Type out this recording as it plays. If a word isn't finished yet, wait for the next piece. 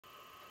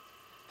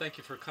Thank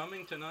you for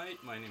coming tonight.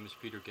 My name is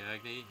Peter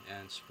Gagne,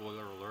 and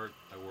spoiler alert,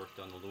 I worked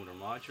on the Lunar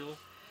Module,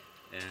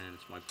 and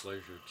it's my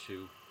pleasure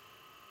to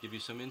give you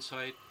some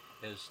insight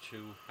as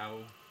to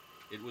how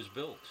it was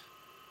built.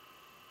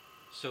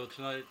 So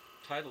tonight,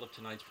 title of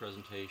tonight's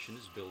presentation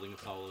is Building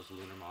Apollo's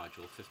Lunar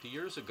Module 50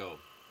 years ago.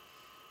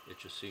 It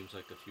just seems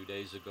like a few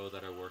days ago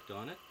that I worked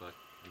on it, but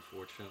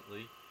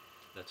unfortunately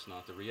that's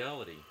not the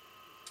reality.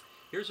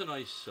 Here's a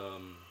nice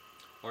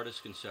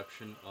artist's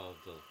conception of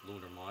the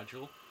Lunar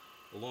Module,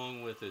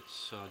 along with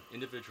its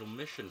individual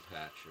mission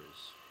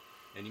patches.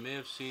 And you may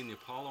have seen the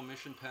Apollo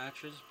mission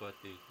patches, but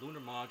the Lunar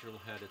Module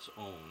had its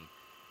own,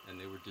 and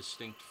they were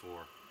distinct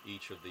for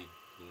each of the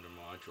lunar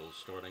modules,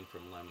 starting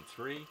from LEM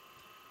 3,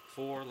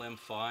 4, LEM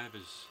 5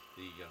 is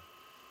the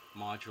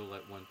module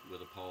that went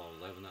with Apollo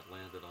 11 that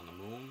landed on the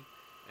moon,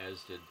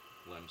 as did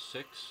LEM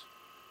 6.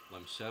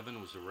 LEM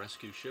 7 was a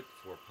rescue ship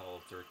for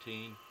Apollo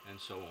 13, and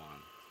so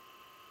on.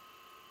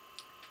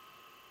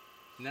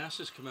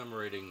 NASA's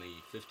commemorating the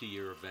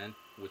 50-year event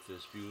with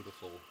this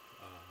beautiful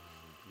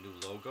new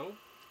logo,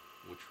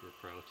 which we're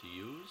proud to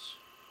use,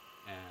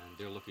 and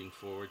they're looking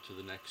forward to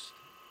the next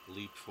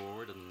leap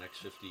forward in the next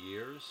 50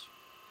 years.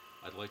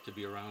 I'd like to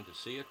be around to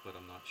see it, but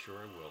I'm not sure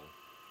I will.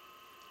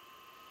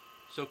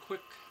 So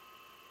quick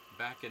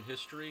back in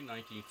history,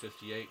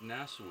 1958,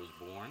 NASA was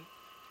born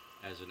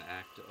as an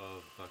act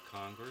of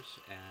Congress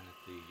and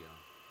at the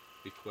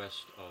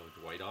bequest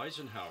of Dwight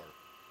Eisenhower.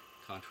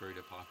 Contrary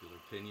to popular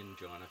opinion,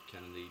 John F.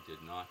 Kennedy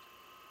did not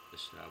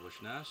establish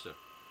NASA.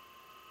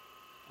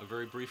 A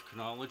very brief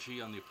chronology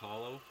on the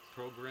Apollo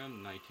program.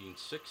 In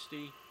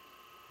 1960,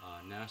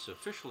 NASA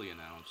officially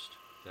announced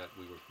that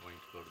we were going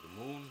to go to the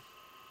moon.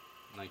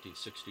 In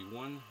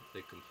 1961,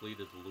 they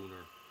completed the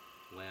lunar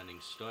landing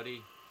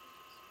study.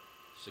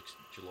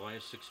 July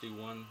of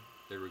 61,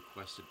 they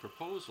requested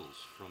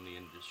proposals from the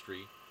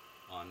industry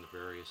on the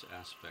various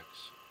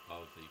aspects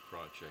of the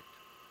project.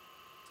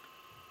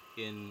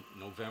 In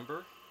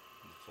November,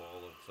 in the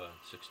fall of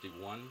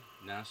 61,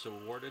 NASA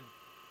awarded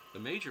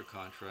the major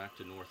contract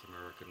to North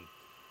American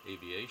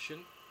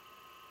Aviation.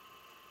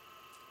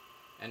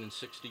 And in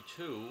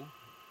 62,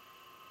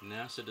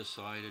 NASA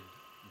decided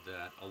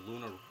that a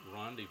lunar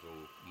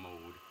rendezvous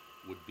mode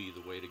would be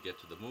the way to get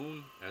to the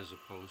moon, as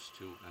opposed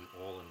to an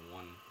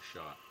all-in-one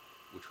shot,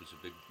 which was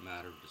a big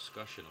matter of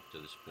discussion up to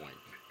this point.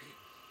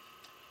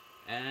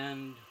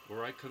 And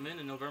where I come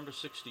in November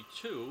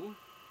 62,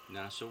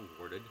 NASA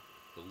awarded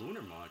the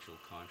Lunar Module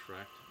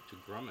contract to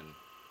Grumman.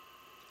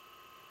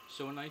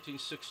 So in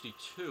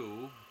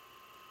 1962,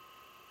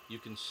 you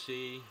can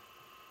see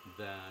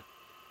that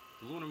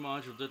the Lunar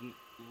Module didn't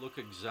look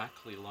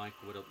exactly like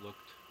what it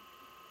looked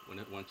when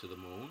it went to the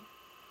moon,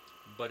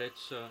 but it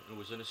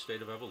was in a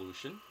state of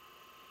evolution.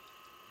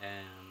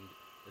 And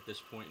at this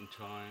point in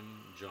time,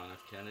 John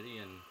F. Kennedy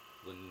and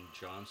Lyndon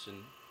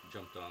Johnson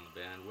jumped on the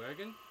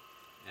bandwagon,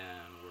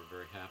 and we're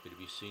very happy to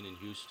be seen in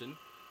Houston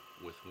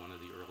with one of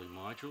the early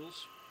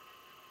modules.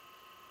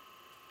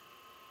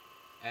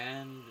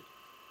 And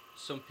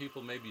some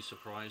people may be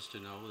surprised to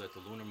know that the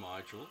Lunar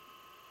Module,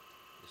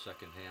 the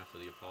second half of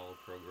the Apollo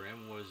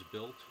program, was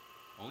built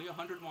only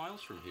 100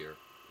 miles from here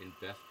in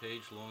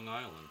Bethpage, Long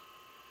Island,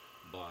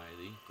 by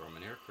the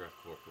Grumman Aircraft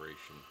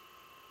Corporation.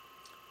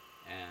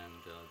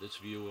 And this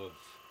view of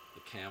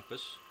the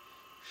campus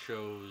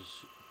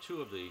shows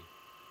two of the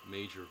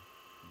major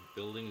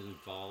buildings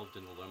involved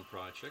in the LEM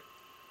project.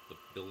 The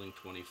Building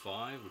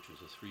 25, which was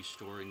a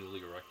three-story newly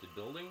erected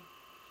building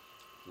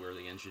where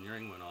the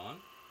engineering went on,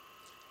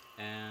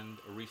 and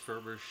a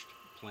refurbished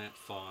Plant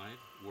 5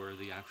 where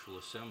the actual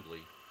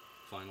assembly,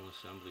 final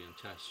assembly and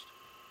test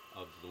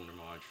of the lunar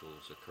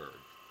modules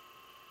occurred.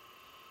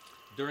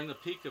 During the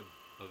peak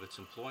of its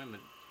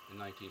employment in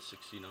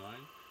 1969,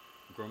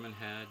 Grumman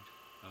had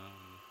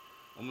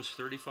almost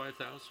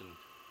 35,000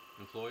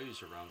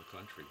 employees around the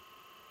country.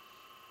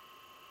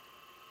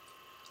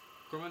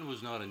 Grumman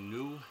was not a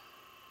new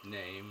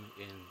name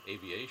in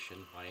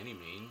aviation by any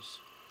means.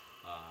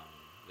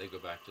 They go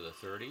back to the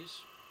 30s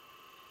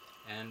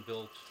and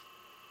built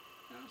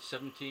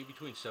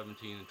between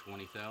 17 and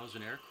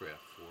 20,000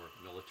 aircraft for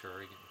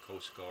military and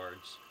coast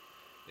guards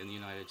in the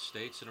United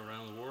States and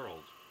around the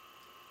world.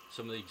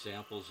 Some of the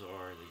examples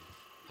are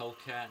the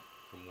Hellcat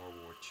from World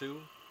War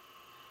II,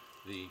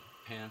 the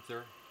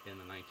Panther in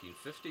the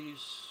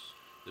 1950s,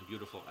 the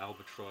beautiful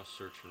Albatross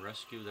search and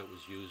rescue that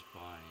was used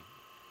by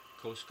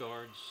Coast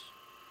Guards,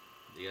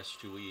 the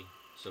S-2E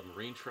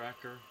submarine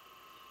tracker,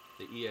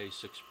 the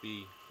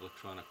EA-6B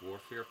electronic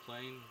warfare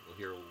plane. We'll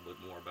hear a little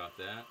bit more about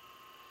that.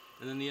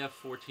 And then the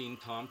F-14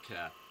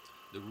 Tomcat,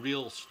 the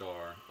real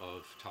star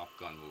of Top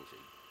Gun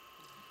movie.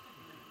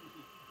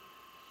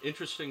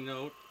 Interesting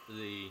note,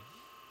 the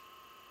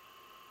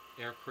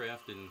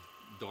aircraft in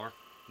dark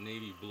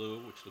navy blue,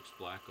 which looks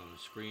black on the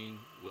screen,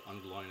 with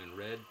underlined in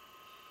red,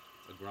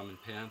 a Grumman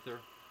Panther,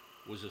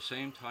 was the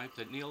same type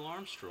that Neil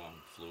Armstrong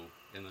flew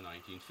in the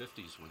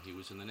 1950s when he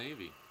was in the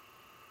Navy.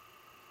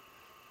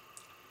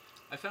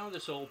 I found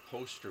this old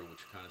poster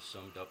which kind of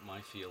summed up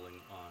my feeling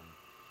on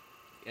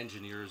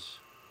engineers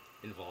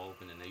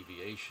involvement in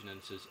aviation, and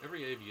it says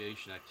every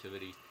aviation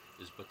activity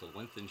is but the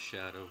lengthened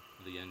shadow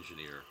of the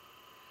engineer.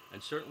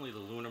 And certainly the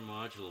Lunar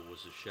Module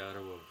was a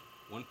shadow of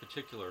one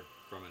particular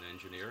from an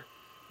engineer,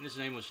 and his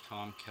name was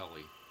Tom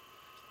Kelly,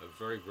 a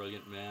very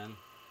brilliant man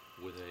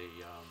with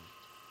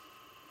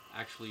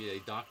actually a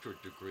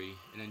doctorate degree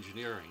in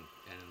engineering.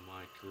 And in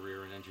my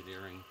career in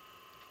engineering,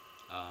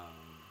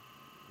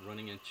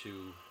 running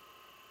into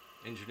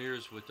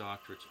engineers with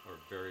doctorates are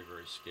very,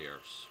 very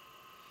scarce.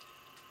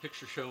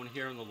 Picture shown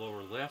here in the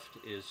lower left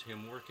is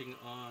him working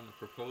on a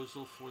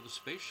proposal for the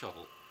space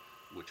shuttle,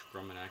 which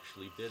Grumman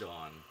actually bid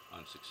on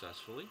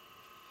unsuccessfully.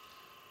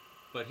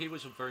 But he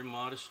was a very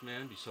modest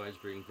man, besides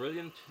being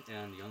brilliant,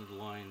 and the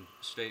underlined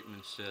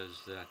statement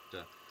says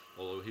that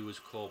although he was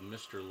called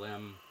Mr.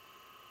 Lem,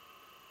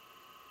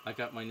 I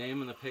got my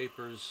name in the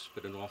papers,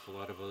 but an awful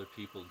lot of other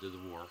people did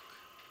the work.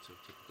 It's a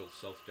typical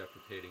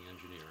self-deprecating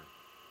engineer.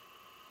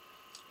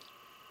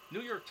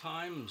 New York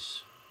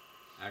Times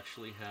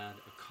actually had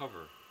a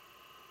cover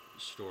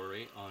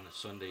story on a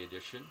Sunday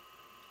edition,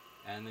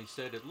 and they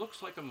said it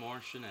looks like a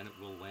Martian and it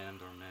will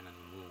land our men on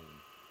the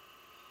moon.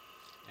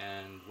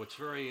 And what's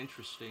very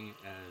interesting,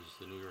 as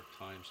the New York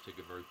Times take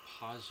a very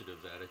positive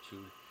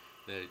attitude,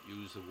 that it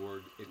used the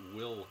word it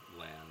will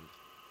land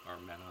our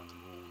men on the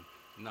moon,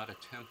 not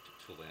attempt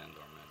to land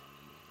our men on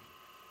the moon.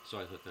 So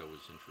I thought that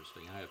was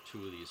interesting. I have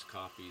two of these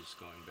copies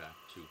going back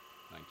to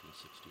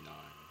 1969.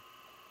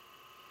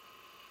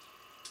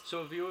 So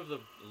a view of the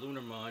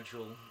Lunar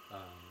Module,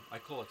 I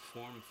call it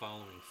form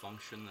following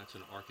function. That's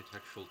an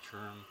architectural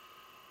term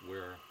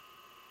where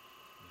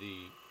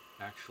the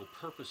actual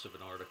purpose of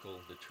an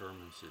article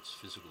determines its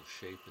physical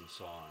shape and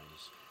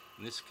size.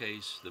 In this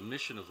case, the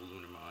mission of the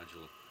Lunar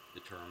Module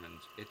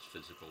determines its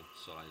physical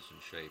size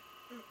and shape.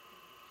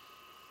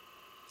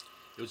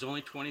 It was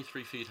only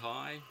 23 feet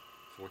high,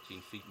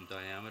 14 feet in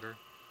diameter,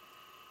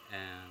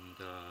 and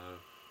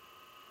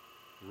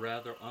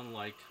rather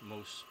unlike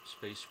most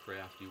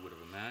spacecraft you would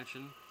have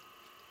imagined,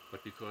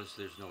 but because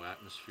there's no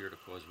atmosphere to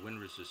cause wind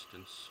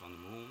resistance on the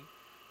moon,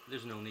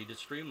 there's no need to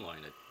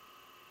streamline it.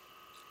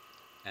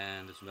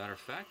 And as a matter of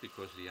fact,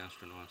 because the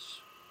astronauts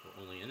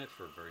were only in it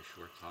for a very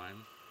short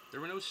time,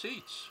 there were no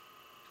seats.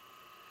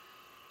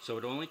 So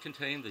it only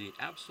contained the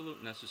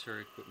absolute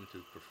necessary equipment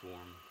to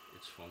perform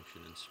its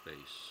function in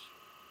space.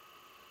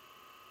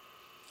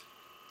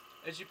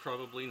 As you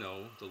probably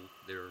know,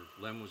 their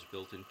LEM was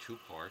built in two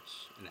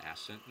parts, an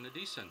ascent and a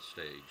descent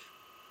stage.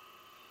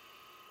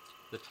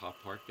 The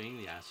top part being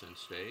the ascent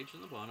stage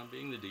and the bottom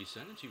being the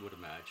descent, as you would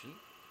imagine.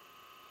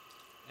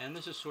 And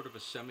this is sort of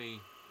a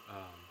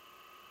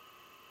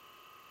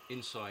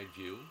inside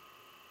view,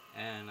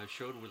 and I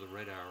showed with a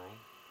red arrow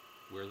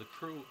where the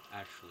crew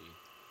actually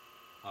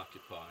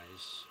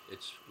occupies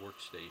its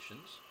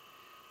workstations.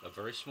 A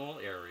very small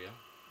area,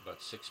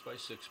 about 6 by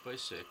 6 by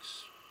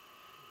 6,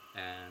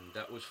 and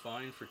that was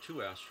fine for 2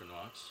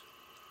 astronauts,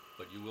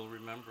 but you will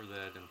remember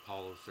that in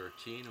Apollo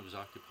 13 it was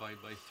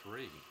occupied by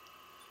 3.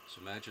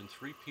 So imagine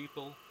 3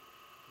 people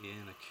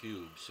in a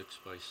cube, 6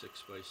 by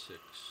 6 by 6,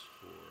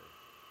 for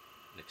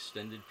an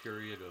extended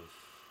period of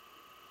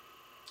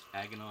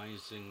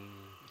agonizing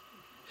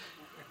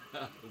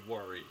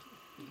worry.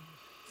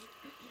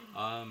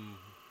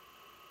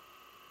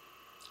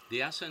 The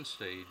ascent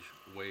stage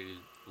weighed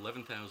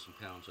 11,000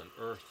 pounds on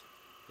Earth,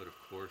 but of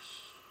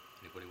course,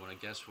 anybody want to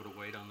guess what it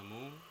weighed on the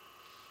moon?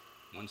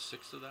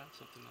 1/6 of that,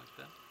 something like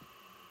that.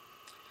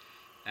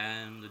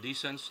 And the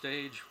descent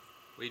stage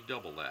weighed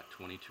double that,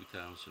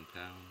 22,000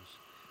 pounds,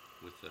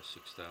 with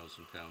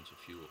 6,000 pounds of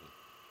fuel.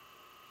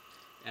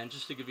 And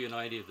just to give you an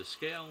idea of the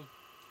scale,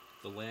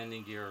 the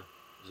landing gear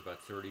is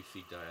about 30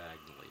 feet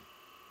diagonally.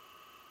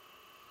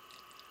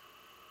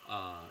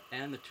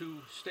 And the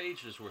 2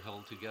 stages were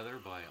held together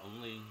by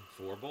only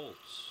 4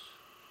 bolts.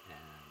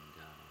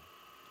 And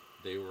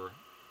they were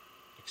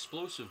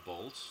explosive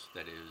bolts,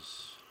 that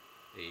is,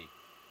 an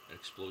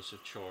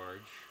explosive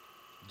charge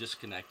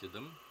disconnected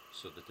them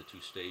so that the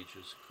 2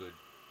 stages could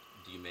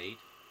demate,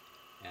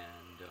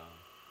 and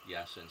the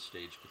ascent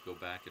stage could go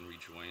back and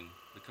rejoin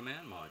the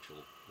command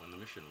module when the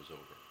mission was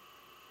over.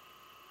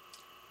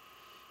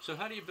 So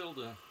how do you build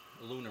a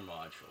lunar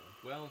module?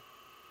 Well,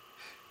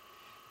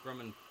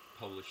 Grumman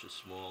published a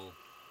small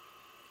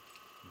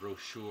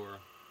brochure,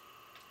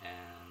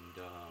 and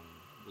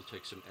we'll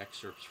take some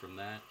excerpts from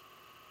that.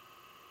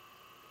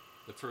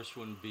 The first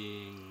one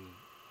being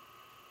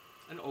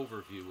an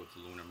overview of the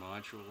lunar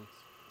module.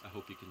 I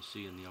hope you can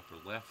see in the upper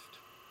left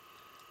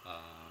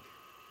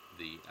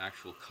the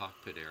actual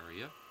cockpit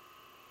area,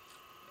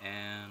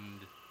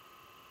 and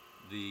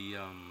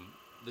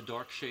the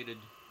dark shaded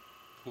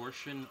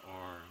portion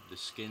are the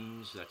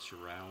skins that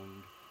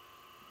surround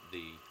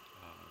the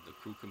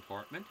crew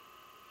compartment,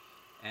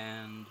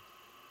 and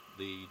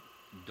the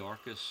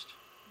darkest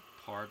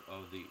part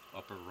of the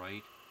upper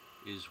right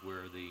is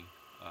where the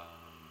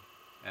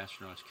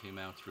astronauts came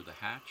out through the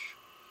hatch,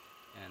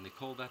 and they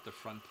called that the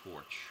front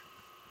porch.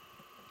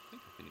 I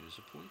think I can use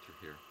a pointer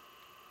here.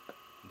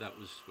 That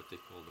was what they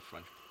called the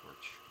front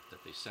porch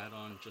that they sat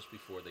on just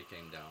before they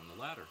came down the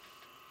ladder.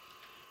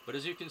 But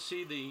as you can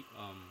see, the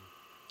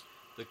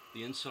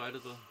inside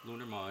of the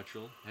lunar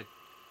module had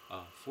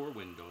 4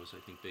 windows, I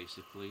think,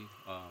 basically.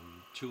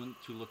 Two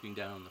looking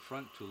down the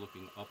front, 2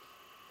 looking up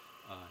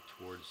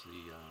towards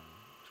the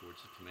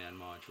command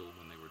module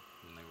when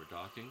they were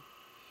docking.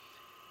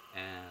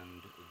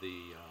 And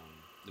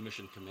the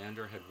mission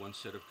commander had 1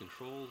 set of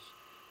controls,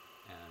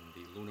 and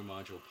the lunar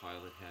module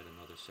pilot had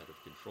another set of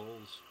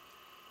controls.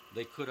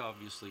 They could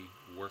obviously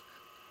work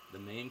the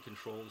main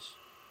controls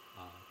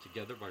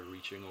together by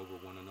reaching over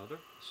one another,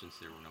 since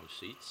there were no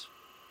seats.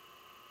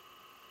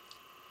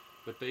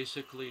 But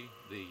basically,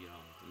 the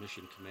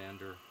mission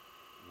commander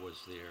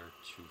was there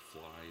to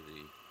fly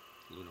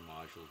the lunar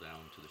module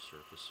down to the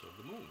surface of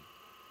the moon.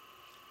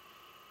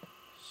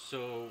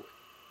 So,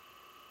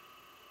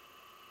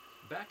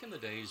 back in the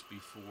days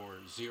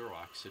before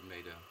Xerox had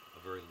made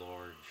a very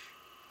large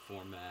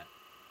format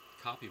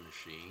copy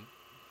machine,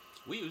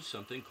 we used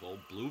something called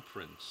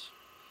blueprints.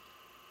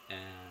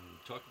 And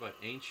talk about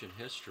ancient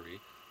history,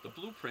 the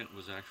blueprint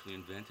was actually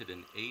invented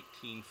in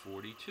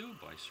 1842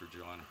 by Sir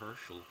John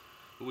Herschel,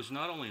 who was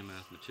not only a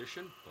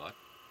mathematician, but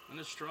an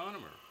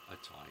astronomer, a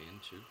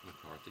tie-in to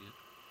McCarthy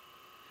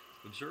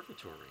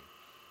Observatory.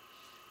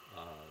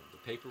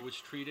 The paper was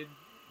treated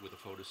with a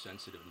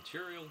photosensitive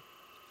material.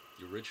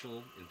 The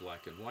original in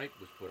black and white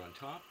was put on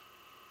top,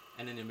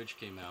 and an image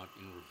came out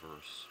in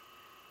reverse,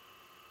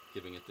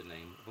 giving it the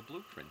name of a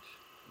blueprint.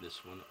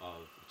 This one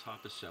of the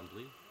top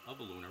assembly of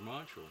a lunar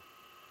module.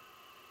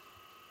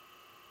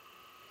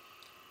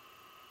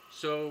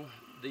 So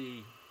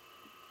the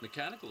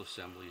mechanical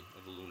assembly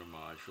of the lunar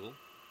module,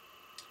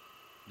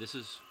 this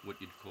is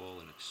what you'd call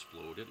an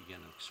exploded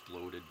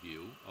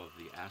view of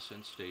the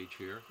ascent stage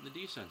here and the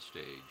descent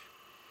stage.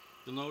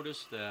 You'll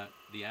notice that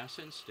the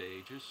ascent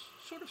stage is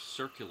sort of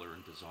circular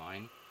in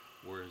design,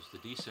 whereas the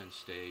descent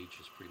stage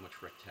is pretty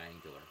much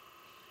rectangular.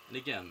 And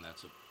again,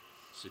 that's a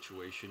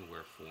situation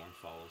where form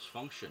follows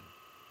function.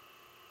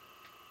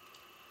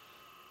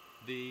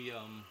 The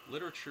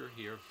literature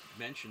here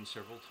mentions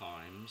several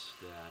times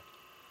that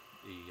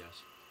the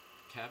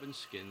cabin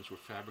skins were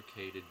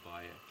fabricated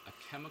by a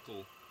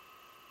chemical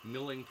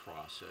milling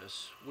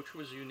process, which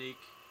was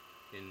unique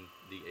in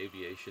the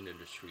aviation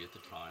industry at the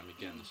time.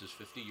 Again, this is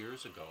 50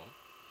 years ago.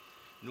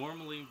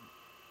 Normally,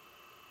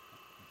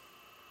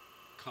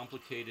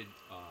 complicated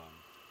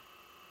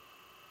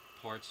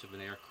parts of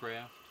an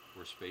aircraft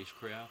or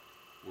spacecraft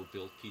were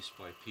built piece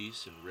by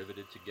piece and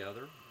riveted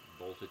together,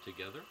 bolted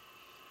together.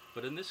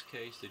 But in this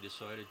case, they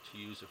decided to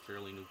use a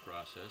fairly new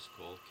process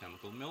called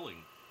chemical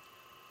milling.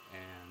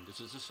 And this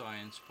is the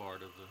science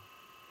part of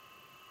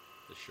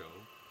the show.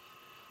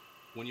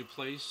 When you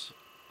place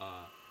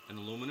an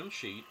aluminum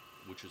sheet,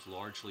 which is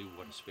largely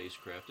what a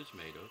spacecraft is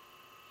made of,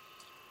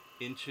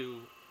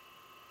 into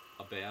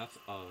a bath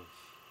of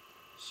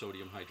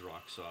sodium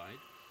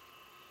hydroxide,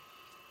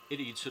 it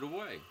eats it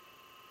away.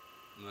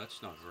 Well,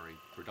 that's not very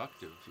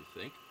productive, you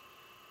think,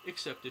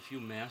 except if you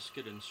mask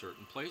it in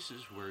certain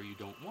places where you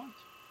don't want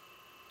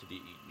to be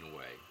eaten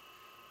away.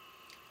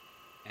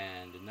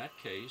 And in that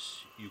case,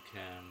 you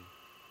can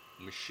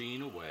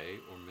machine away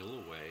or mill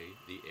away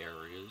the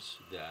areas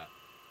that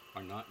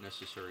are not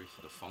necessary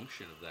for the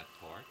function of that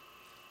part,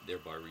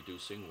 thereby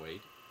reducing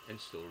weight and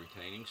still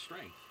retaining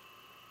strength.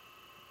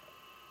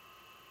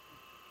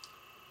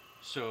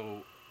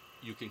 So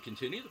you can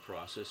continue the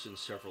process in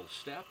several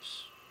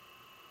steps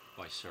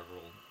by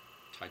several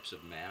types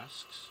of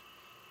masks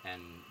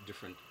and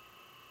different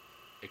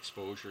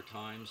exposure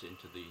times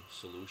into the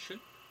solution,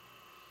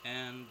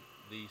 and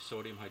the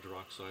sodium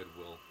hydroxide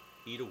will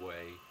eat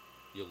away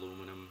the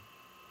aluminum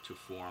to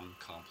form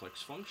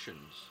complex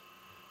functions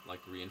like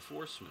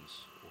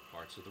reinforcements or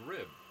parts of the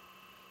rib.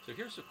 So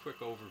here's a quick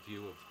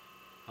overview of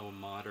how a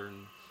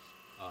modern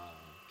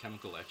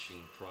chemical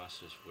etching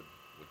process would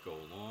go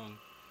along.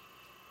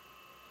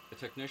 The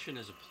technician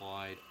has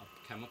applied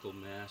a chemical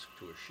mask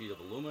to a sheet of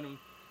aluminum.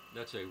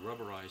 That's a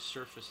rubberized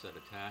surface that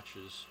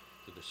attaches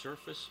to the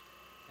surface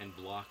and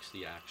blocks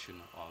the action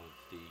of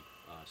the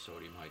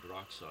sodium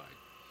hydroxide.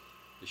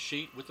 The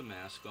sheet with the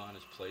mask on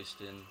is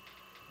placed in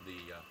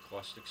the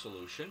caustic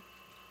solution.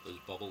 Those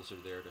bubbles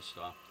are there to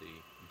stop the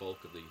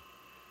bulk of the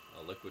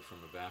liquid from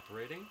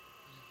evaporating,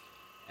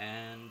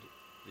 and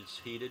it's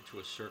heated to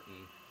a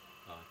certain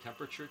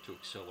temperature to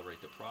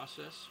accelerate the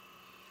process.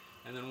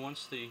 And then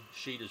once the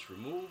sheet is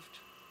removed,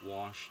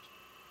 washed,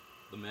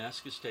 the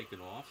mask is taken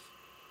off,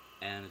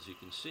 and as you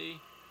can see,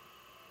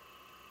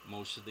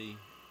 most of the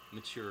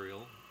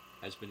material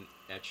has been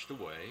etched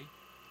away,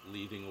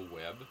 leaving a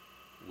web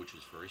which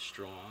is very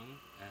strong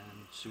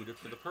and suited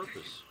for the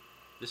purpose.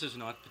 This is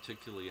not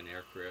particularly an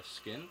aircraft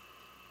skin,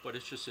 but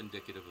it's just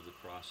indicative of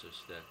the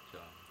process that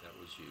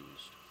was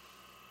used.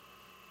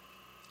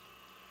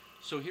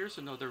 So here's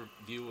another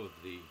view of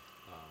the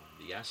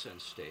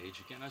ascent stage.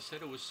 Again, I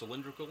said it was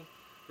cylindrical,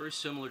 very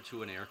similar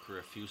to an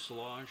aircraft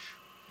fuselage,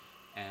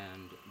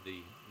 and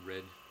the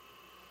red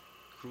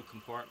crew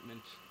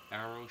compartment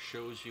arrow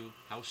shows you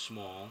how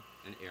small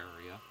an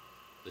area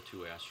the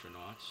 2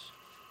 astronauts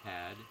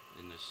had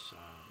in this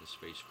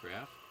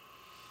spacecraft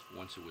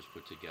once it was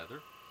put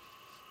together.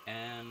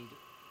 and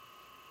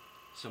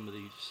some of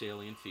the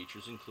salient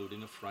features,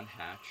 including a front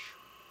hatch.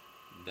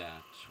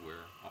 That's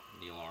where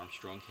Neil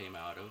Armstrong came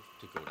out of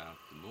to go down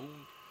to the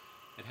moon.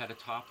 It had a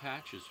top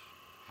hatch, is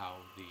how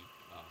the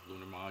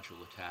Lunar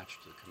Module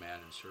attached to the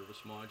command and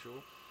service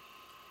module,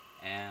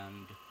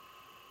 and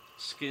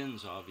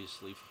skins,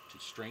 obviously, to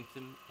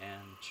strengthen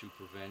and to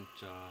prevent,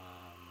 to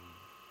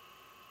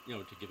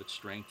give it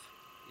strength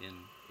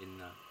in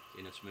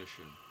its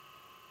mission.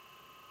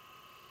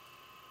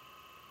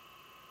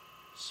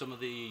 Some of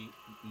the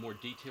more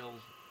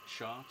detailed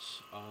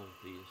shots of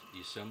the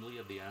assembly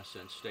of the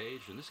ascent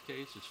stage. In this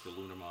case, it's for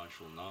Lunar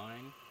Module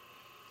 9,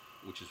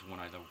 which is one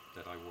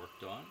that I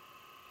worked on.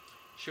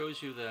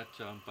 Shows you that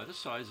by the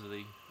size of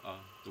the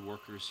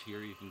workers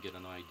here, you can get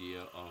an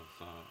idea of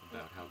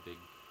about how big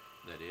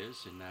that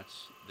is, and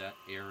that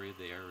area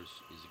there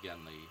is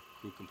again the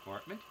crew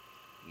compartment,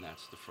 and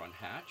that's the front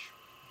hatch.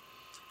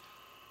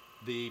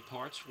 The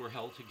parts were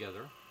held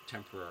together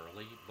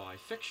temporarily by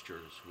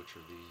fixtures, which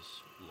are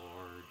these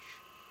large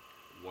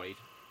white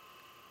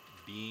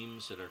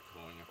beams that are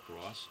going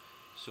across,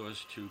 so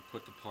as to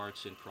put the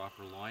parts in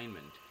proper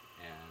alignment,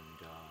 and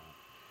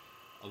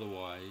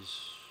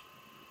otherwise,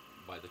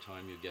 by the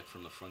time you get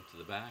from the front to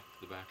the back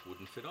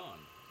wouldn't fit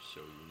on.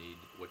 So you need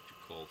what you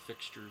call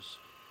fixtures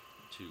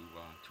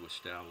to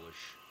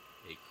establish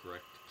a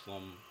correct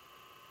plumb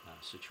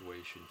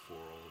situation for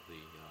all of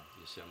the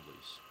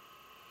assemblies.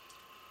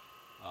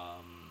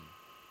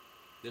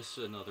 This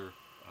is another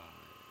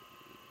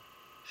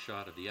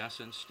shot of the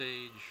ascent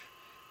stage,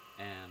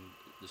 and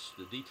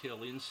the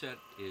detail inset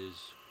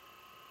is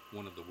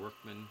one of the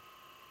workmen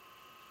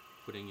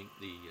putting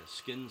the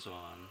skins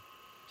on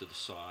to the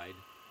side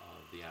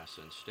of the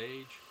ascent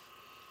stage,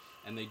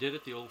 and they did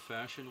it the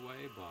old-fashioned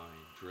way by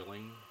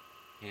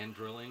hand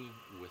drilling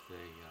with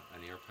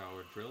an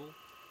air-powered drill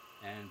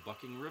and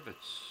bucking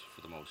rivets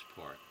for the most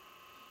part.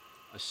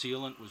 A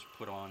sealant was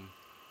put on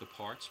the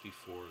parts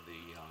before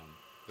the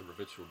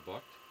rivets were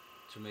bucked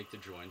to make the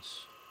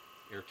joints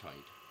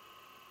airtight.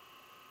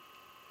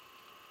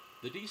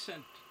 The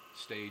descent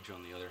stage,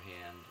 on the other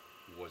hand,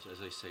 was,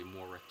 as I say,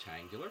 more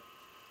rectangular.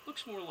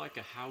 Looks more like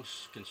a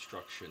house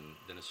construction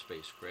than a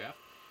spacecraft.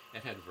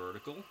 It had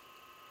vertical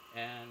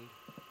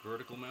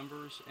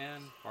members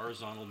and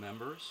horizontal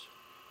members.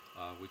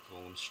 We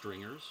call them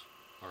stringers,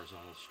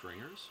 horizontal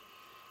stringers.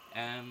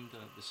 And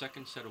the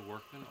second set of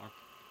workmen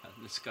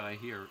this guy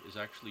here is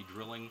actually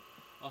drilling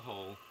a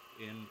hole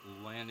in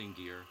landing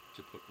gear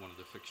to put one of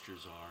the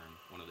fixtures on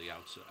one of the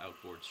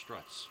outboard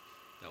struts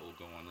that will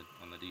go on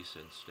the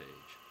descent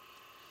stage.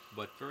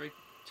 But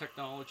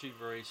technology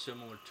very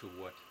similar to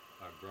what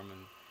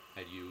Grumman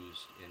had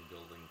used in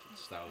building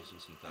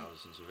thousands and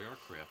thousands of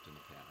aircraft in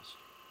the past.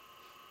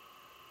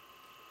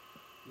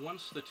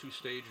 Once the two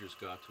stages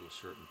got to a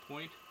certain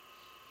point,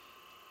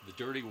 the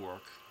dirty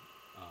work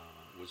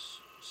was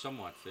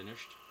somewhat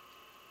finished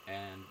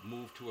and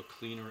moved to a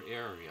cleaner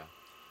area.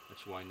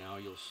 That's why now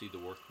you'll see the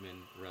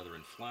workmen rather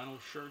in flannel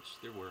shirts.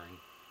 They're wearing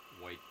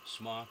white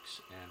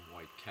smocks and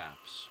white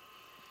caps.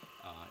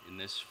 In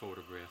this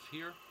photograph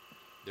here,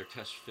 they're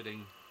test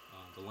fitting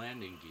the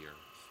landing gear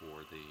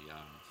for the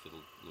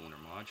lunar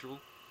module,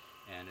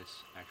 and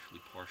it's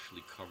actually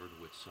partially covered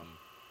with some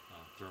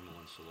thermal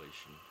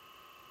insulation.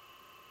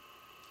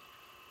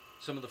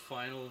 Some of the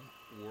final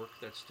work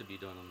that's to be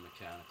done on the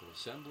mechanical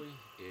assembly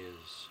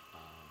is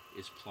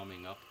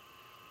plumbing up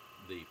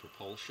the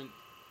propulsion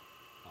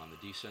on the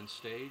descent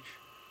stage.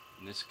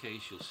 In this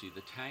case, you'll see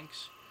the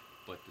tanks,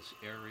 but this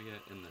area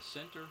in the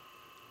center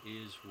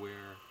is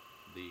where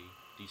the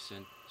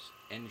descent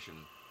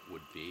engine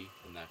would be,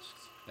 and that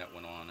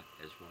went on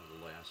as one of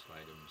the last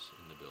items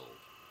in the build.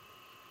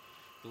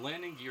 The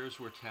landing gears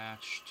were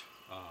attached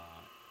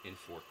in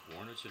four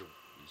corners, as you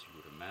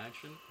would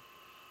imagine.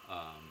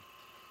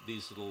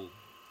 These little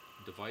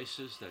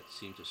devices that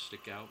seem to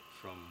stick out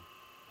from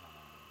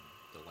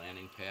the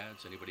landing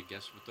pads. Anybody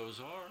guess what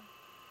those are?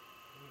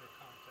 Lunar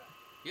contact.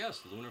 Yes,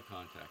 the lunar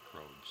contact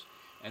probes.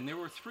 And there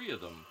were three of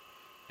them.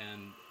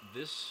 And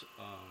this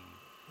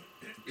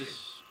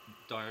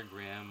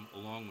diagram,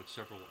 along with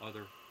several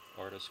other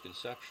artist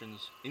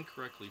conceptions,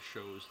 incorrectly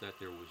shows that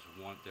there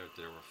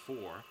were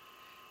four.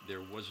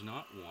 There was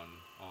not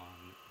one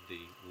on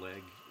the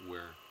leg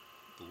where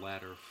the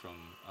ladder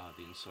from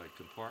the inside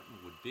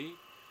compartment would be.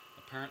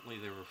 Apparently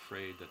they were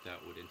afraid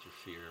that would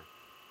interfere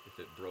if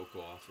it broke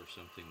off or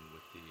something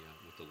with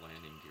the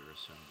landing gear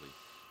assembly.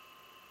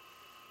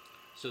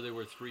 So there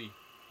were three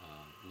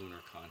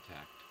lunar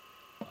contact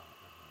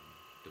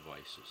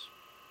devices.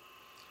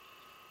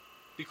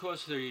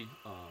 Because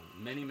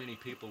many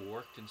people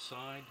worked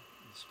inside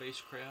the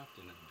spacecraft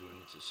and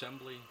doing its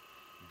assembly,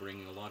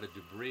 bringing a lot of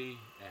debris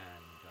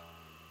and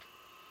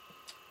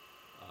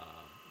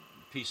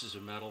pieces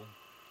of metal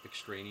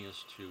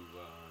extraneous to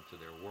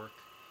their work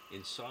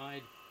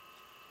inside.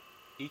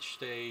 Each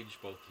stage,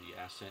 both the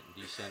ascent and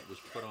descent, was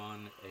put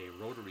on a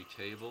rotary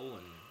table,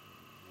 and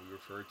we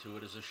referred to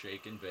it as a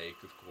shake and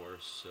bake, of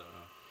course.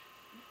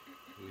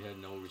 We had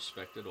no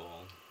respect at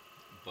all,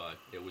 but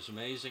it was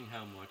amazing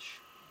how much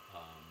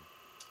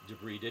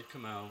Debris did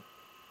come out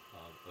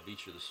of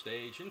each of the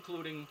stage,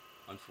 including,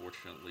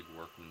 unfortunately,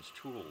 workmen's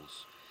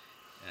tools.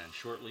 And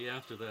shortly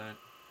after that,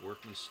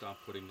 workmen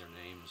stopped putting their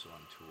names on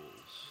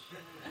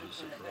tools. I was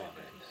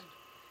surprised.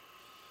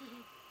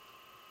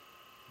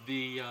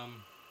 The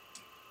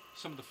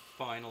some of the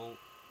final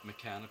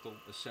mechanical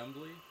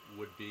assembly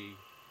would be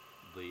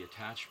the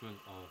attachment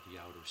of the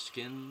outer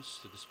skins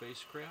to the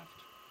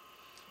spacecraft.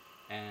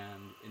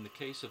 And in the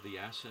case of the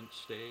ascent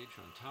stage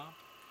on top,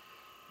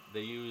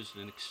 they used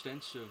an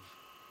extensive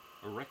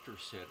erector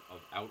set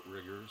of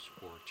outriggers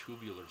or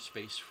tubular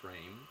space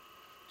frame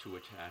to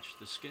attach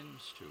the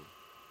skins to.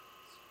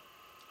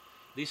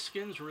 These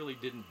skins really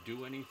didn't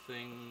do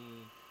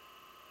anything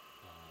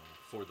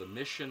for the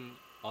mission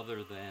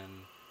other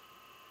than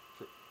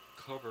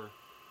cover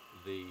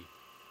the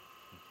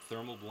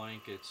thermal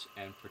blankets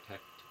and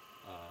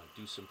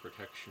do some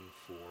protection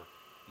for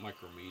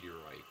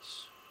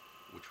micrometeorites,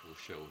 which we'll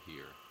show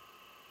here.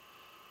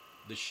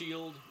 The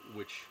shield,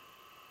 which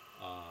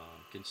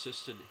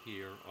consisted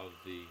here of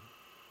the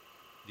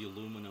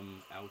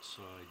aluminum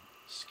outside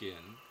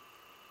skin,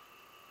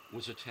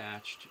 was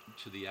attached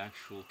to the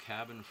actual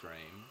cabin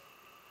frame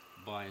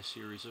by a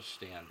series of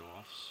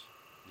standoffs,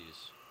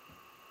 these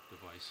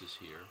devices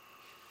here,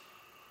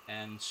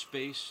 and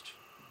spaced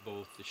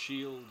both the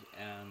shield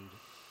and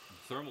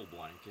the thermal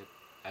blanket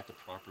at the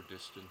proper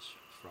distance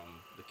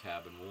from the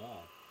cabin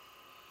wall.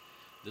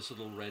 This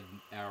little red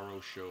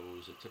arrow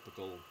shows a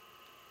typical,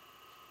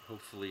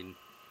 hopefully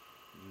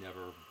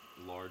never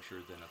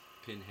larger than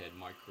a pinhead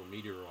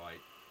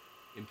micrometeorite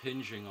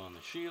impinging on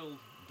the shield,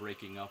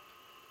 breaking up,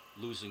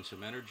 losing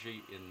some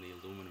energy in the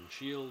aluminum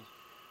shield,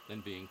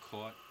 then being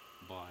caught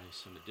by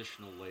some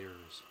additional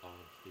layers of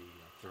the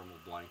thermal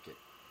blanket.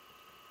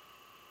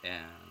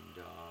 And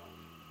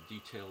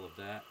detail of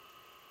that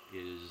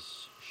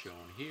is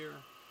shown here.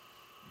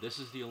 This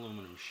is the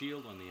aluminum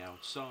shield on the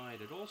outside.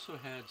 It also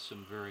had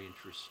some very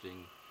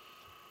interesting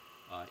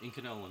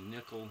Inconel and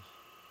nickel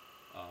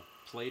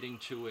plating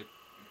to it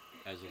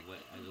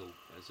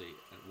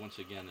once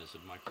again as a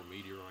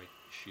micrometeorite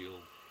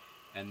shield,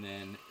 and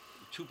then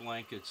two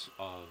blankets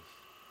of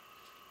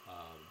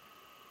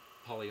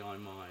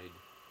polyimide,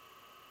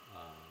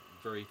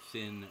 very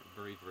thin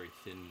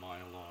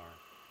mylar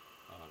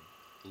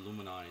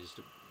aluminized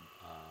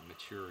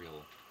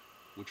material,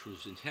 which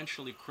was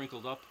intentionally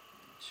crinkled up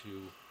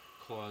to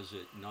cause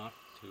it not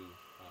to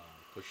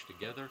push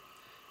together.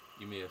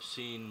 You may have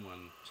seen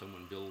when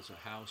someone builds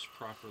a house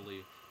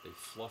properly, they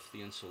fluff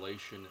the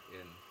insulation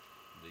in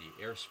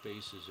the air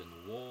spaces in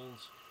the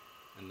walls,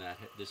 and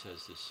this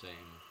has the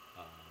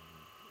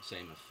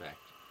same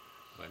effect.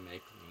 By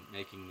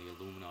making the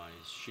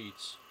aluminized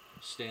sheets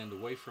stand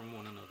away from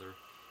one another,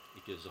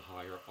 it gives a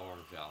higher R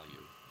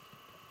value.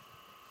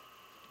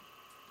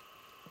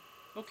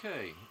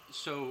 Okay,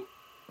 so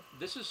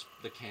this is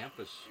the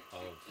campus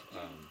of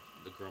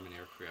the Grumman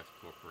Aircraft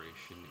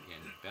Corporation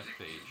in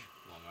Bethpage,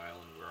 Long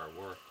Island, where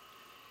I work.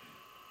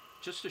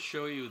 Just to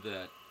show you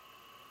that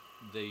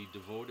they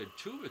devoted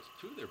two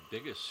of their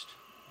biggest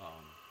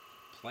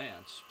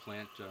plants,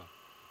 Plant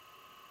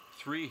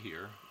 3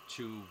 here,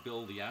 to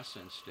build the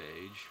ascent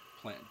stage,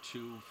 Plant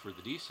 2 for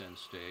the descent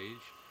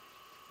stage,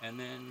 and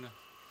then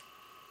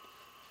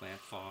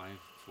Plant 5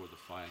 for the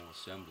final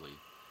assembly.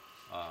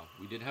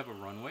 We did have a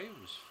runway.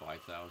 It was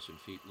 5,000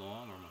 feet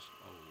long, almost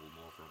a little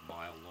more over a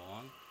mile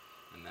long,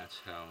 and that's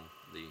how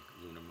the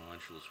lunar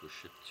modules were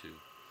shipped to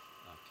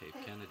Cape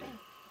Kennedy.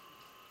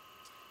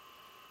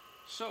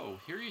 So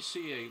here you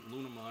see a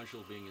lunar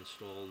module being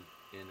installed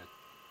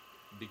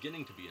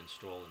beginning to be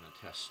installed in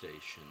a test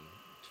station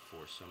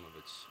for some of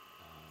its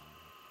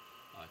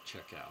final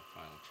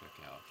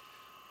checkout.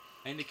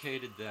 I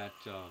indicated that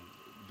the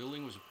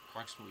building was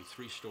approximately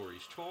 3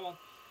 stories tall.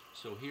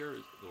 So here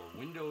are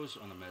windows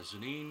on the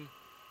mezzanine.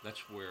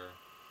 That's where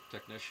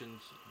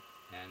technicians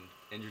and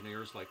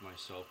engineers like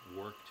myself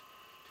worked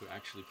to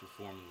actually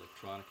perform an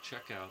electronic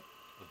checkout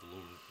of the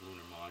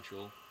lunar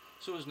module,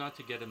 so as not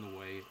to get in the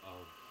way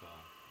of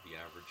the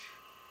average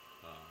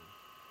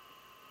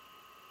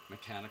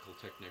mechanical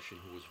technician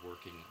who was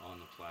working on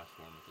the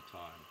platform at the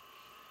time.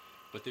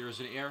 But there is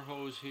an air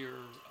hose here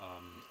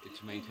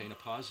to maintain a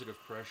positive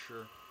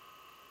pressure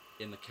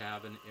in the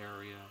cabin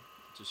area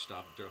to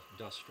stop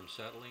dust from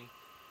settling.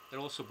 It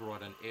also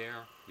brought in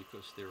air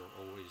because there are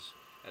always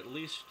at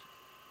least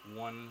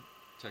one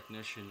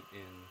technician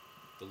in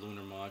the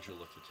lunar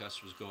module if the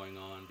test was going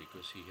on,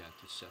 because he had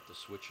to set the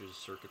switches,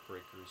 circuit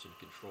breakers, and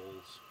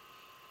controls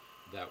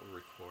that were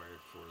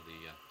required for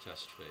the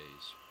test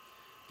phase.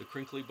 The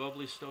crinkly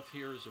bubbly stuff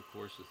here is of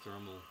course the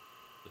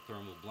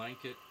thermal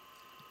blanket.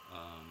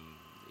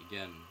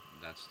 Again,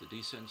 that's the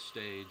descent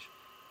stage,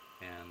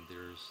 and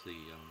there's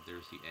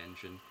the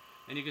engine.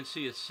 And you can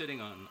see it's sitting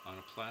on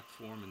a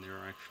platform, and there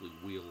are actually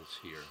wheels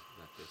here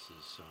that this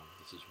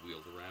is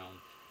wheeled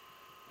around.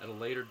 At a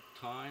later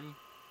time,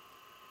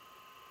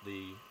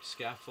 the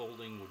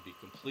scaffolding would be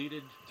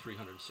completed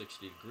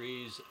 360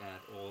 degrees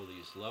at all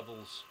these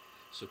levels,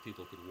 so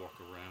people could walk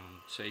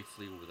around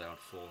safely without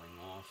falling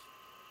off,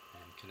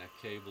 and connect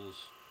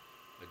cables,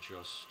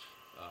 adjust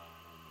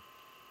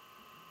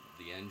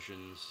the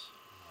engines,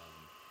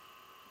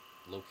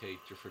 locate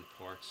different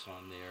parts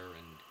on there,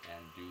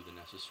 and do the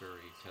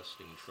necessary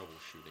testing and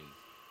troubleshooting.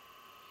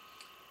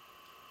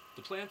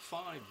 The Plant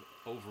 5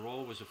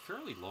 overall was a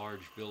fairly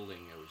large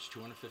building. It was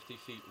 250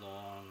 feet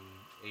long,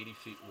 80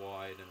 feet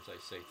wide, and as I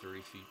say,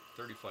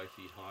 35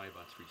 feet high,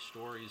 about 3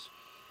 stories.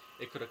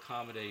 It could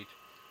accommodate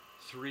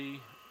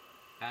 3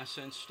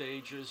 ascent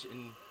stages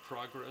in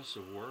progress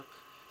of work,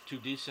 2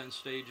 descent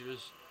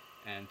stages,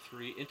 and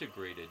 3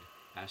 integrated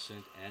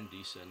ascent and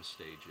descent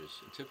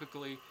stages. And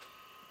typically,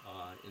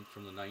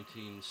 from the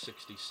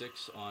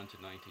 1966 on to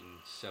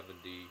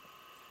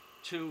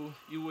 1972,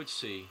 you would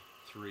see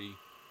 3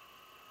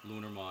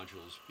 lunar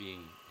modules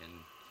being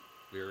in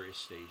various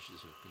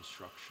stages of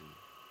construction.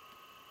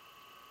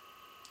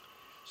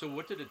 So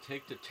what did it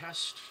take to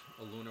test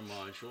a lunar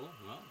module?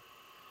 Well,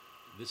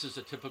 this is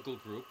a typical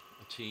group,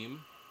 a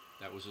team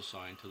that was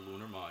assigned to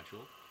lunar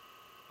module.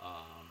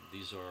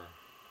 These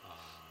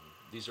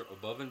are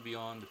above and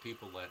beyond the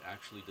people that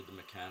actually did the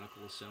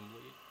mechanical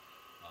assembly,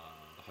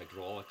 the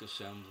hydraulic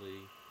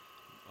assembly,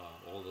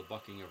 all the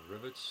bucking of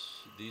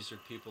rivets. These are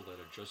people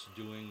that are just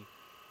doing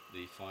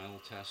the final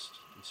test,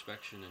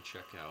 inspection, and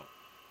checkout.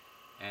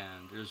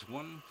 And there's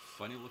one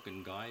funny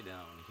looking guy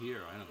down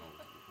here. I don't know.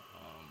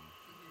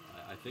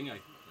 I think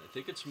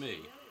it's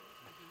me.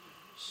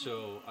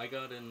 So I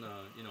got in.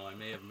 I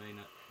may have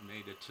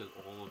made it to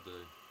all of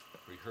the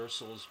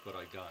rehearsals, but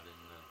I got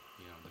in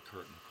the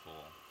curtain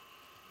call.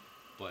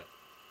 But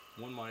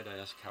one might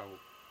ask how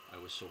I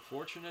was so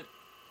fortunate,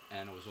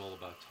 and it was all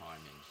about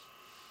timing.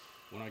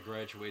 When I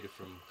graduated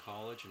from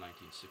college in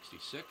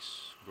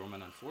 1966,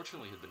 Grumman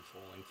unfortunately had been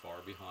falling far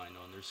behind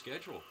on their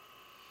schedule.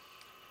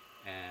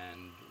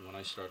 And when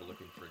I started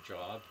looking for a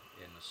job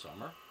in the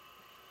summer,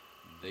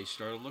 they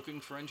started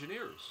looking for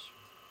engineers.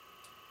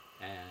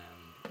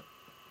 And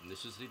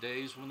this is the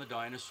days when the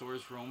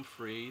dinosaurs roamed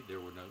free. There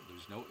was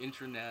no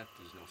internet,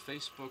 there's no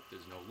Facebook,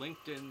 there's no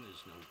LinkedIn,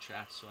 there's no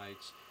chat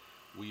sites.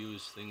 We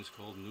used things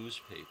called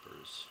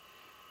newspapers.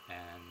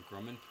 And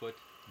Grumman put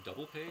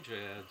double-page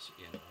ads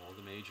in all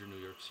the major New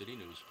York City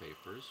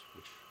newspapers,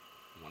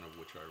 one of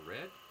which I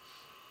read,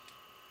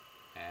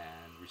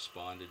 and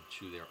responded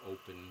to their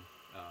open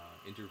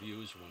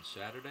interviews one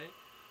Saturday.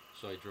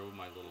 So I drove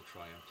my little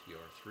Triumph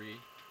TR3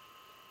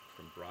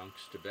 from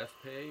Bronx to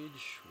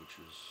Bethpage, which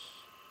was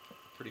a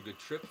pretty good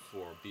trip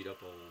for a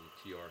beat-up old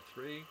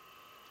TR3.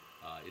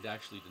 It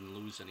actually didn't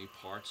lose any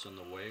parts on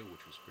the way,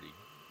 which was pretty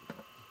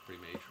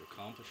major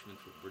accomplishment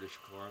for a British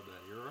car of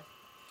that era.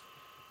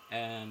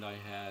 And I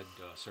had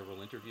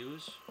several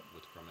interviews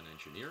with Grumman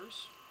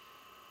engineers,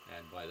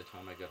 and by the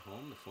time I got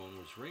home, the phone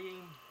was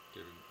ringing.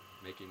 They were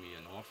making me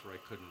an offer I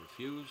couldn't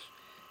refuse,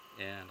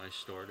 and I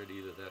started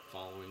either that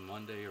following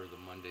Monday or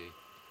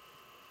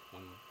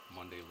one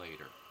Monday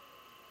later.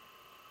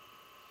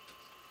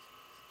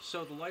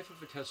 So the life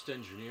of a test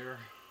engineer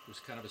was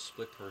kind of a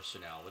split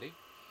personality.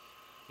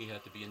 He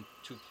had to be in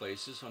 2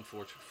 places,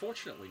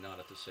 fortunately not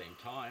at the same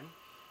time.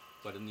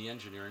 But in the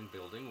engineering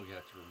building, we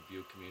had to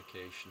review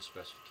communication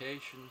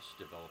specifications,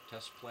 develop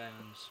test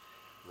plans,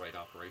 write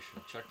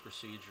operational check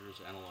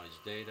procedures, analyze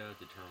data,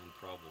 determine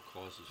probable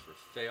causes for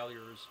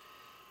failures,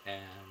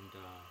 and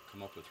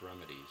come up with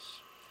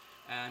remedies.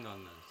 And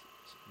when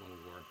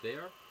we weren't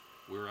there,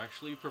 we were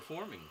actually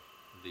performing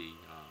the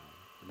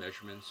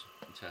measurements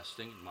and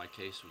testing. In my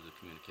case, it was the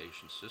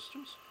communication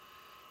systems,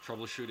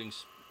 troubleshooting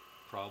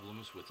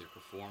problems with their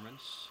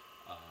performance,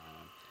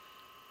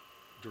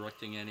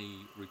 directing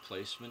any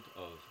replacement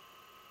of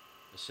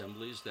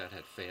assemblies that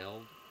had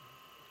failed,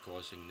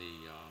 causing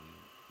the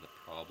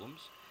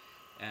problems,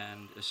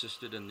 and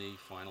assisted in the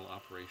final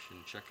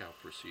operation checkout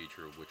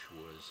procedure, which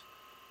was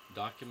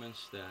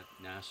documents that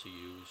NASA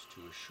used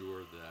to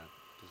assure that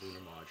the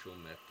lunar module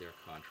met their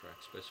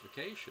contract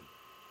specification.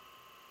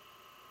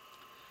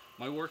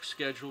 My work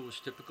schedule was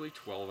typically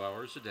 12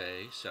 hours a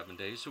day, 7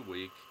 days a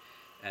week,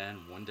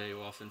 and 1 day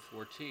off in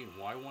 14.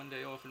 Why 1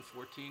 day off in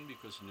 14?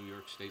 Because New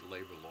York State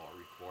labor law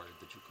required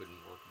that you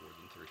couldn't work more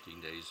than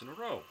 13 days in a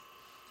row.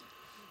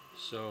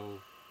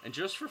 So, and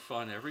just for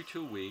fun, every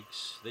 2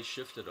 weeks, they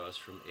shifted us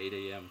from 8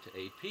 a.m. to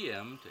 8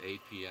 p.m. to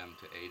 8 p.m.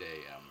 to 8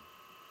 a.m.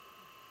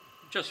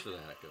 Just for the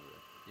heck of it.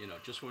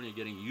 Just when you're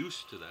getting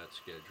used to that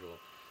schedule,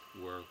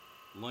 where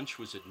lunch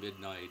was at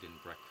midnight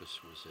and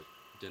breakfast was at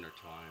dinner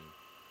time,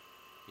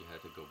 you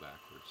had to go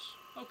backwards.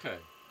 Okay.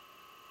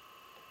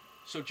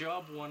 So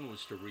job 1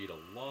 was to read a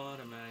lot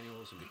of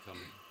manuals and become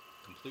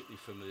completely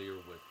familiar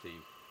with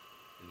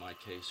in my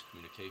case,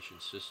 communication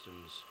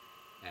systems,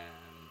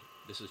 and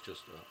this is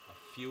just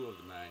a few of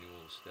the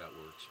manuals that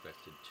we're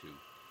expected to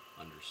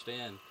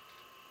understand.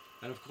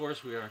 And of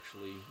course, we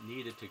actually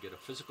needed to get a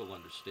physical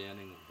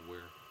understanding of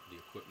where the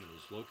equipment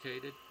is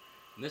located.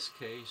 In this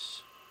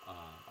case,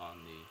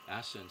 on the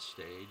ascent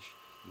stage,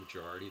 the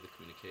majority of the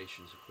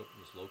communications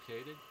equipment was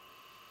located.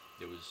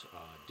 There was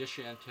a dish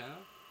antenna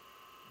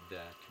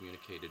that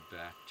communicated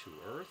back to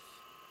Earth,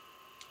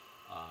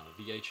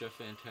 VHF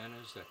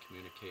antennas that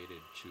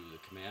communicated to the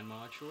command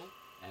module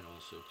and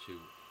also to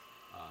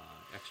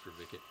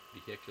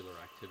extravehicular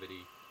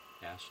activity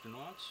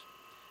astronauts.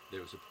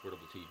 There was a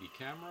portable TV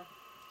camera,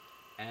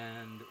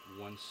 and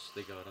once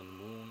they got on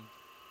the moon,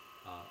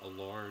 a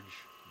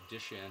large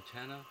dish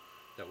antenna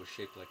that was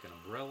shaped like an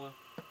umbrella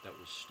that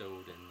was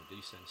stowed in the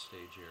descent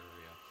stage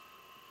area,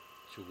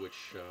 to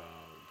which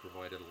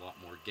provided a lot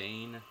more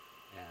gain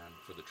and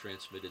for the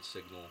transmitted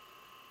signal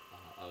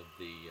of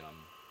the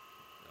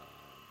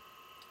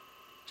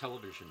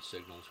television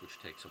signals, which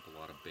takes up a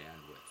lot of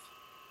bandwidth.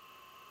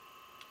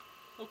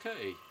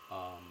 Okay,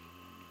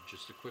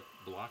 just a quick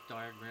block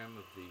diagram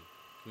of the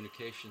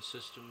communication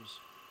systems.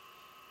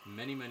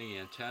 Many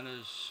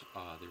antennas.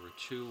 There were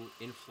two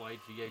in-flight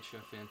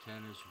VHF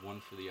antennas,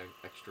 one for the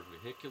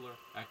extravehicular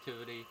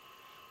activity.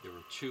 There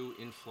were two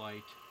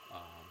in-flight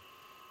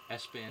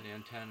S-band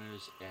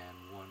antennas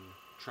and one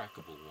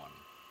trackable one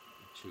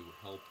to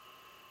help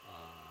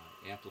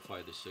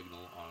amplify the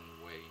signal on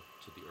the way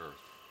to the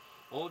Earth.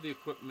 All of the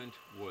equipment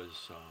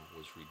was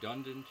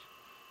redundant.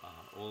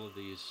 All of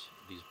these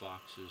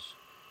boxes,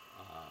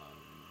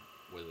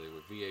 whether they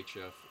were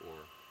VHF or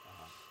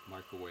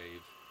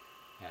microwave,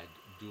 had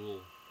dual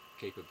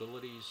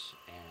capabilities,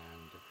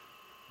 and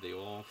they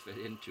all fit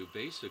into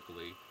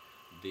basically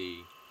the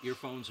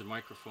earphones and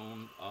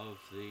microphone of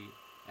the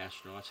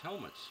astronauts'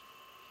 helmets.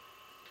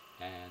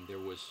 And there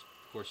was,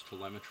 of course,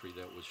 telemetry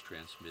that was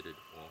transmitted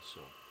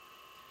also.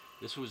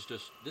 This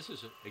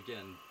is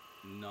again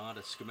not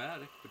a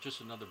schematic, but just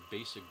another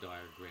basic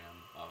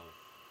diagram of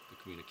the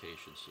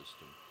communication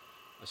system.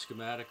 A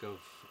schematic of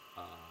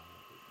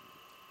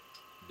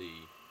the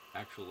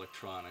actual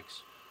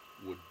electronics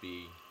would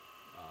be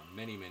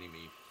many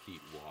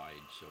feet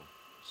wide, so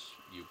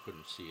you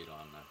couldn't see it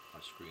on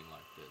a screen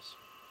like this.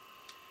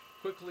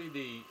 Quickly,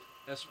 the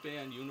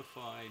S-band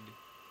unified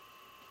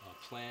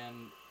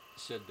plan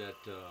said that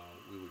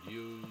we would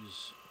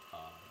use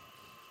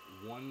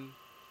one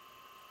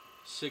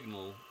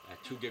signal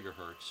at 2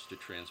 gigahertz to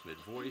transmit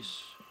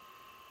voice,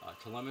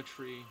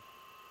 telemetry,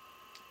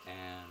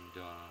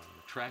 and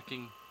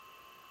tracking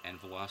and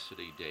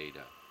velocity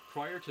data.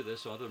 Prior to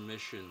this, other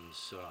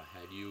missions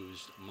had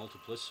used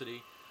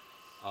multiplicity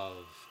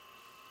of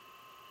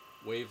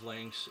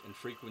wavelengths and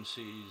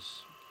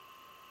frequencies.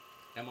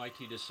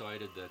 MIT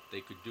decided that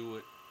they could do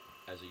it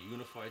as a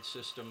unified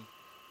system,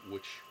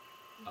 which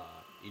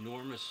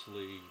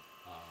enormously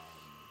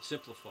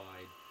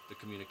simplified the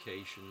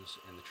communications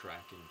and the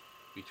tracking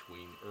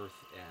between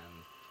Earth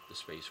and the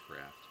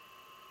spacecraft.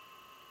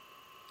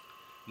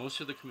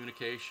 Most of the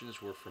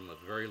communications were from the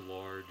very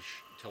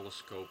large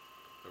telescope,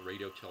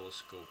 radio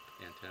telescope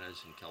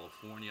antennas in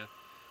California,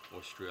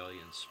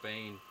 Australia, and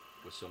Spain,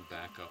 with some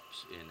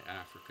backups in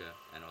Africa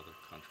and other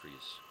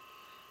countries.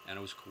 And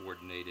it was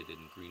coordinated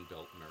in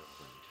Greenbelt,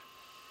 Maryland.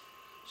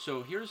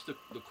 So here's the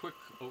quick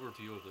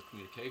overview of the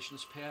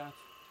communications path.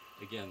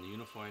 Again, the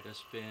unified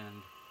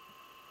S-band,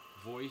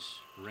 voice,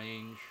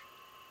 range,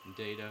 and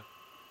data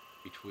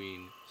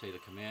between, say, the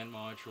command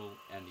module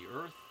and the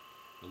Earth,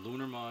 the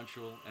lunar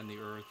module and the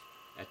Earth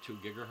at 2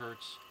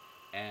 gigahertz,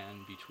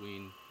 and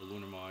between the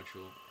lunar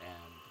module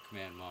and the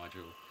command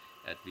module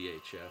at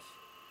VHF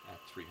at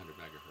 300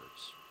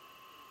 megahertz.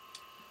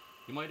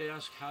 You might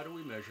ask, how do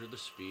we measure the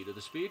speed of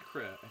the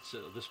spacecraft?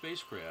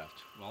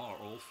 Well, our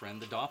old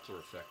friend, the Doppler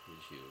effect,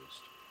 was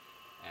used.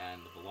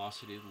 And the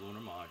velocity of the lunar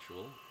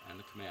module and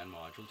the command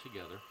module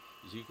together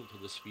is equal to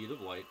the speed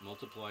of light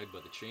multiplied by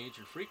the change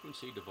in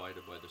frequency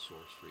divided by the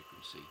source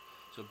frequency.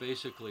 So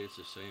basically, it's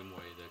the same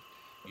way that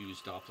you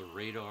use Doppler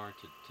radar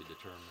to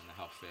determine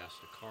how fast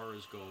a car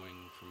is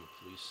going from a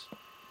police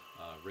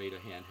radar,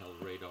 handheld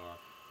radar,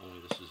 only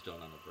this is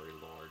done on a very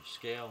large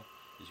scale.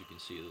 As you can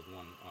see, there's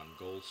one on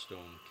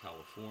Goldstone,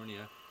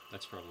 California.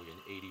 That's probably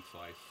an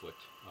 85-foot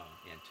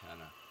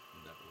antenna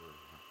that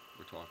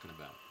we're talking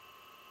about.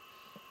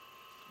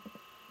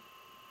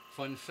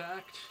 Fun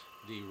fact,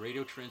 the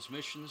radio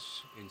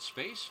transmissions in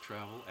space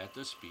travel at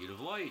the speed of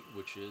light,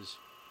 which is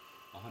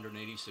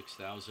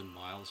 186,000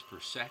 miles per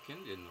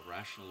second in the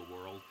rational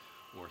world,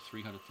 or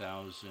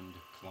 300,000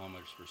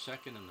 kilometers per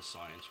second in the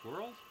science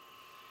world.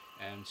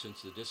 And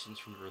since the distance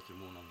from Earth and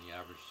Moon on the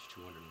average is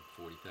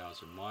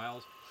 240,000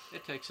 miles,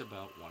 it takes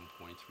about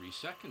 1.3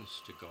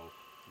 seconds to go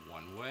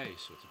one way,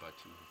 so it's about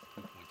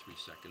 2.3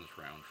 seconds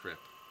round trip.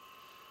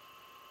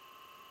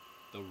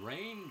 The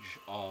range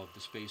of the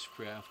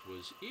spacecraft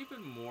was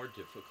even more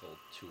difficult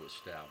to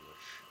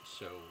establish.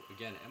 So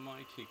again,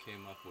 MIT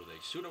came up with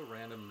a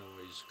pseudo-random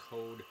noise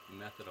code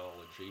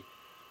methodology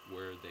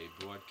where they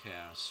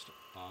broadcast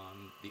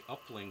on the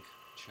uplink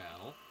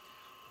channel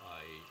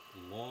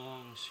a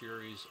long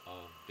series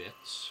of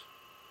bits,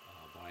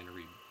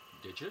 binary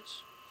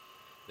digits,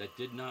 that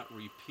did not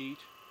repeat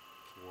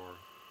for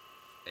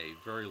a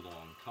very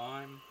long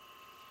time.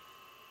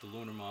 The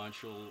lunar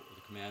module, or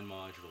the command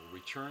module,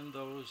 returned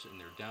those in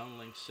their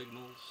downlink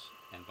signals,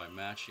 and by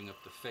matching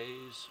up the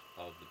phase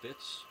of the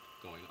bits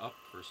going up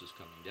versus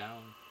coming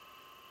down,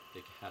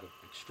 they had an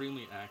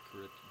extremely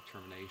accurate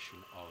determination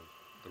of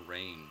the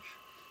range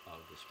of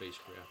the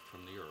spacecraft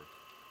from the Earth.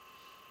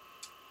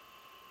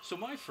 So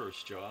my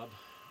first job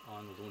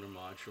on the Lunar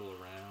Module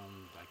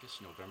around, I guess,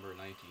 November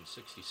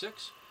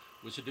 1966,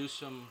 was to do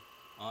some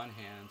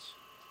on-hands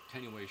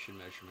attenuation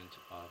measurement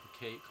of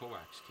a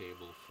coax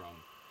cable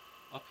from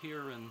up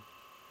here in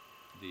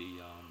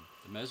the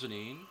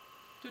mezzanine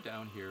to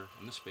down here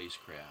in the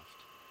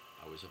spacecraft.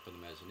 I was up in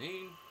the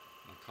mezzanine,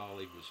 my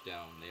colleague was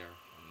down there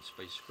on the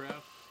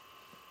spacecraft.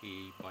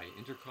 By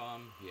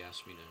intercom, he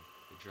asked me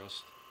to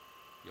adjust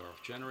the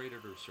RF generator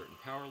to a certain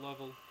power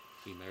level.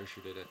 He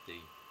measured it at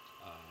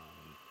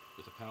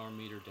with a power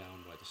meter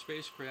down by the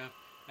spacecraft,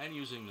 and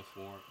using the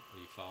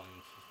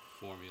following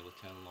formula,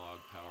 10 log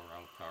power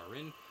out, power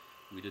in,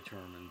 we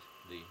determined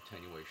the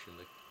attenuation of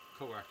the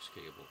coax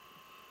cable.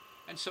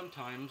 And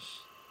sometimes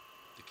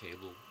the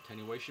cable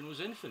attenuation was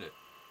infinite,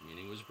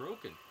 meaning it was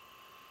broken.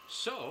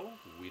 So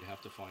we'd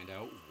have to find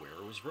out where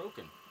it was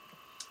broken.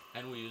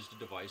 And we used a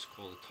device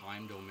called a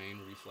time domain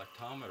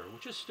reflectometer,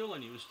 which is still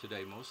in use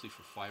today, mostly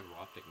for fiber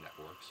optic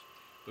networks.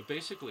 But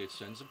basically it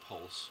sends a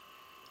pulse,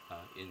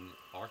 in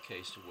our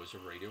case it was a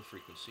radio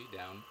frequency,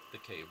 down the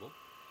cable,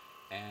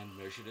 and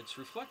measured its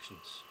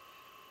reflections.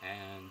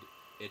 And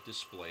it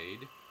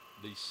displayed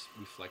the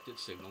reflected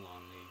signal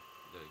on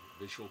the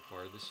visual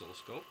part of the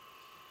oscilloscope.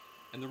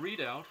 And the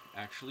readout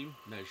actually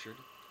measured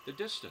the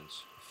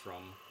distance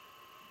from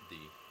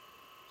the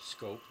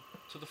scope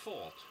to the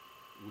fault,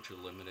 which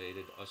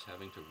eliminated us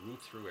having to root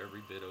through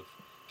every bit of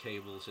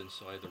cables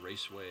inside the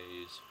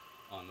raceways,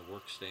 on the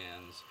work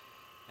stands,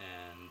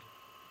 and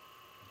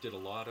did a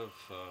lot of,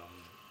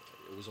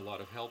 it was a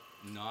lot of help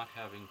not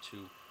having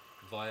to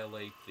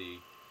violate the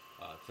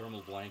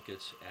thermal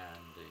blankets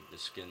and the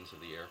skins of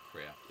the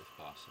aircraft if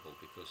possible,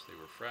 because they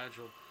were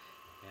fragile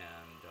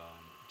and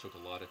took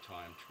a lot of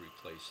time to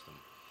replace them.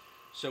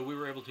 So we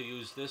were able to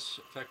use this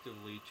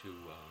effectively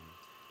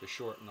to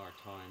shorten our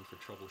time for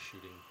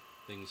troubleshooting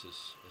things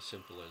as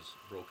simple as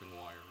broken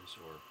wires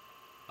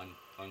or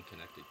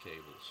unconnected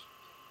cables.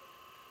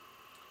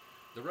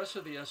 The rest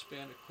of the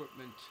S-band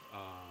equipment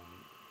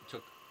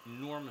took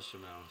enormous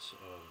amounts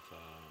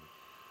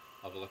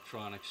of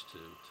electronics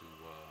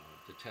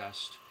to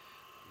test.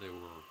 There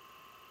were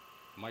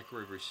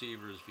microwave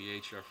receivers,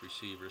 VHF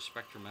receivers,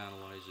 spectrum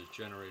analyzers,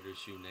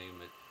 generators, you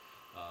name it.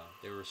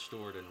 They were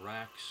stored in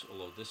racks,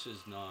 although this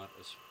is not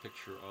a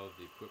picture of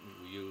the equipment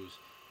we use.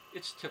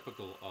 It's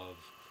typical of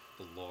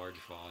the large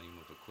volume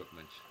of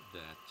equipment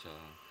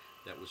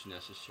that was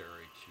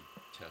necessary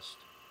to test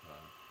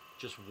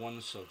just one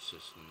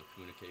subsystem, the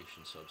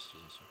communication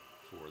subsystem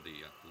for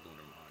the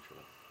Lunar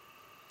Module.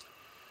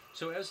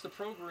 So as the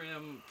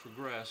program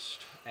progressed,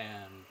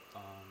 and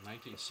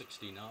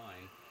 1969,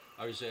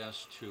 I was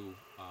asked to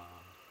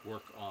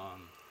work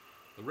on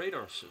the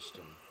radar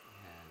system,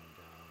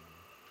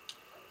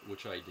 and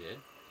which I did.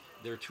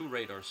 There are two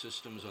radar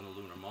systems on the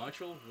Lunar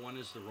Module. One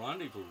is the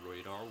rendezvous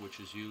radar, which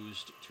is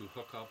used to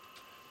hook up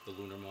the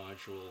Lunar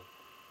Module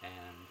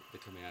and the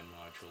command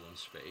module in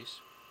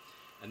space.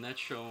 And that's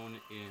shown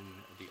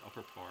in the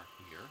upper part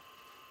here.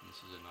 And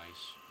this is a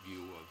nice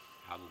view of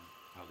how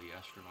the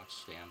astronauts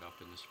stand up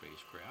in the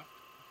spacecraft.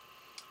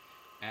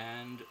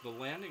 And the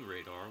landing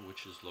radar,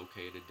 which is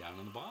located down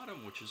in the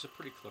bottom, which is a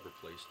pretty clever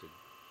place to,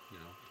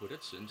 put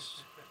it,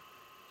 since,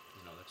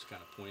 that's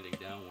kind of pointing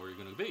down where you're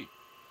going to be.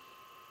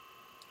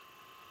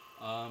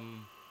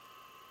 And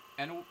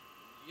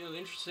the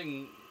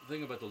interesting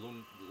thing about the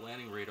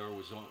landing radar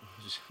was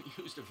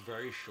used a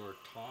very short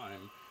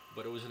time,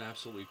 but it was an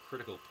absolutely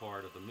critical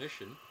part of the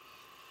mission.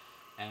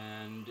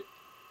 And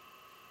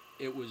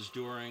it was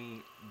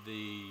during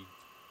the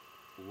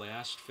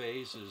last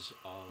phases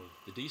of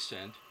the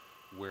descent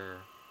where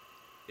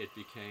it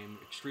became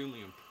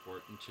extremely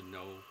important to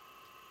know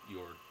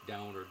your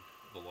downward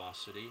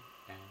velocity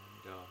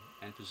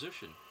and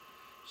position.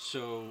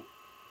 So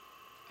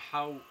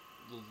how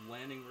the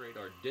landing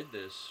radar did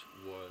this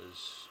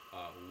was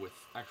with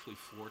actually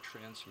 4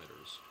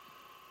 transmitters.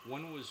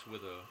 One was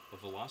with a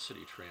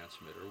velocity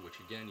transmitter, which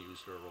again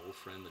used our old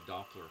friend the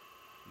Doppler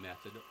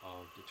method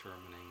of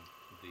determining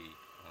the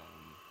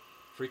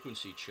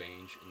frequency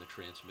change in the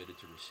transmitted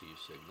to receive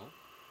signal.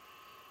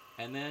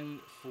 And then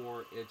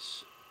for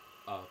its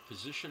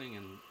positioning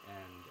and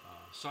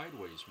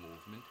sideways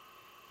movement,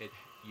 it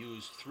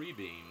used 3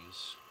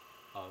 beams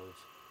of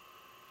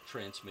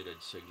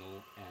transmitted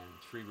signal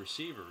and 3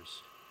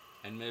 receivers,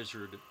 and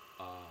measured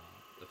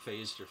the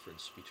phase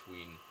difference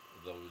between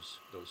those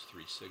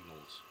 3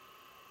 signals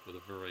with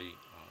a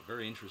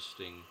very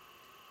interesting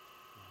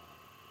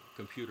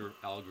computer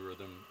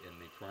algorithm in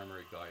the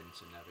primary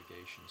guidance and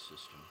navigation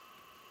system.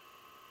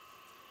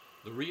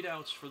 The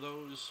readouts for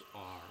those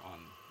are on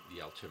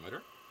the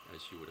altimeter,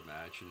 as you would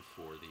imagine,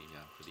 for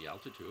the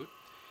altitude,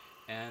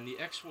 and the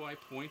XY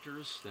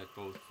pointers that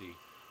both the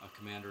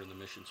commander and the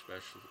mission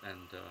specialist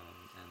and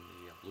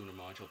the Lunar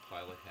Module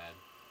pilot had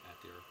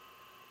at their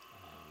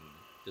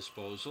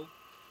disposal.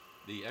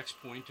 The X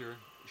pointer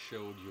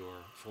showed your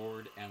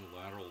forward and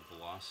lateral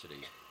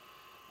velocity,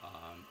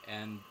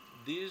 and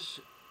these,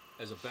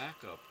 as a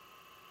backup,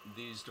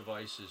 these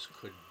devices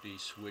could be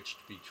switched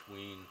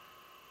between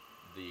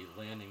the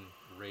landing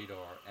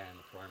radar and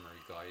the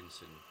primary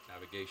guidance and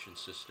navigation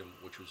system,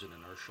 which was an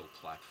inertial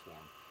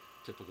platform,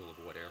 typical of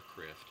what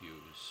aircraft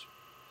use.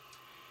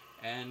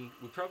 And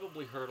we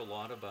probably heard a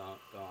lot about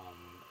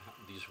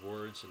these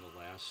words in the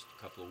last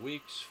couple of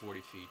weeks: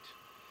 40 feet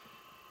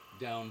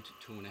down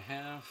to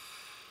 2.5,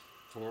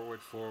 forward,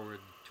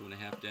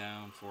 2.5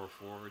 down, 4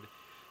 forward.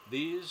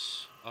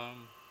 These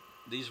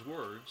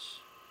words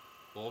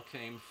all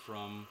came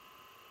from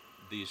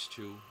these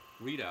two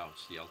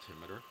readouts, the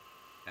altimeter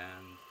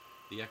and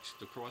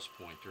the cross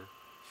pointer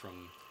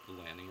from the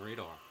landing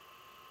radar.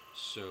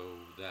 So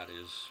that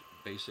is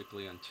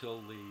basically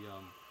until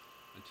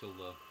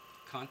the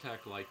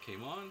contact light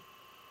came on,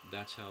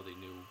 that's how they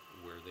knew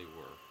where they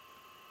were.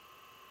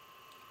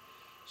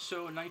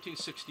 So in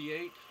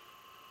 1968,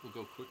 we'll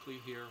go quickly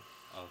here,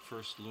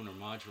 first lunar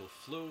module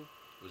flew.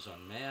 It was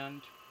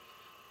unmanned.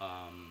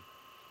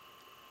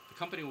 The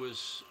company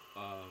was,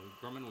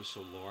 Grumman was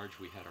so large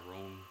we had our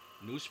own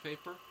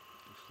newspaper.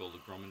 It's called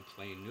the Grumman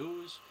Plain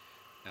News,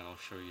 and I'll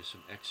show you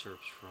some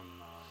excerpts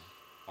from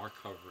our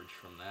coverage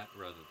from that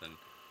rather than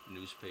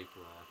newspaper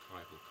or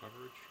archival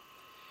coverage.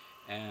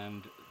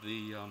 And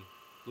the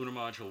Lunar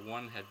Module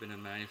 1 had been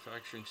in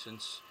manufacturing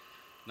since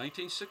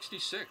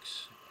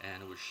 1966,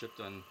 and it was shipped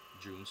on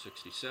June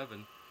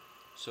 67.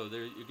 So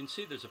there you can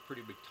see there's a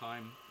pretty big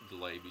time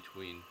delay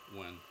between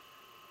when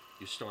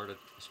you start a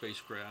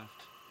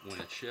spacecraft, when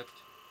it's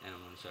shipped, and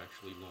when it's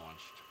actually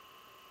launched.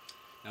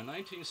 Now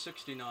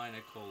 1969,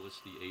 I call this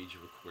the Age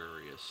of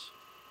Aquarius,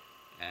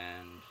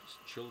 and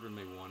children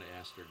may want to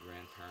ask their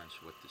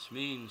grandparents what this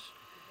means,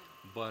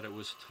 but it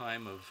was a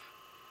time of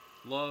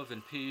love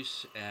and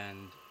peace,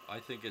 and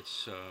I think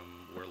it's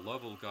where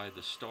love will guide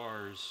the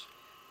stars,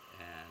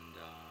 and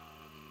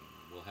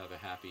we'll have a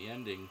happy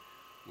ending,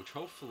 which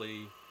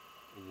hopefully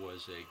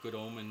was a good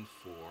omen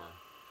for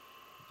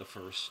the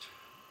first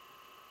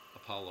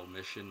Apollo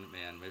mission,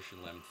 manned mission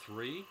LEM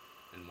 3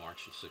 in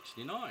March of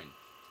 '69.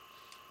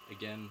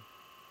 Again,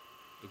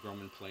 the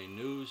Grumman Plain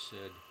News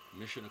said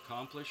mission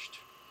accomplished,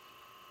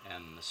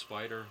 and the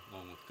Spider,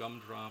 along with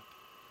Gumdrop,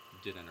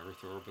 did an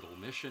Earth orbital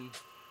mission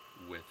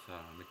with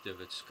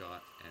McDivitt,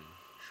 Scott, and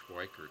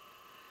Schweikert.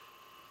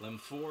 LEM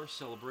 4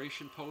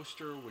 celebration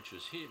poster, which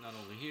is here, not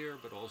only here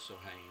but also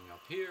hanging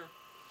up here.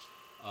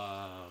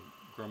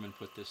 Grumman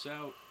put this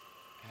out,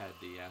 had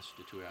the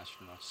two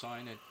astronauts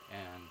sign it,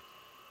 and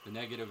the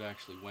negative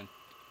actually went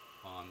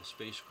on the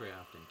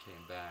spacecraft and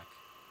came back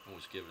and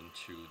was given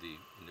to the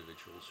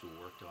individuals who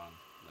worked on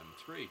LEM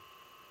 3.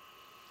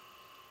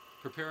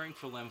 Preparing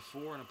for LEM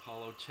 4 and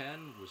Apollo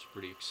 10 was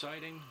pretty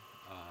exciting,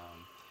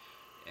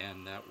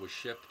 and that was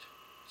shipped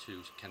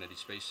to Kennedy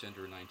Space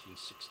Center in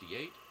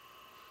 1968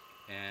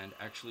 and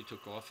actually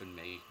took off in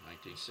May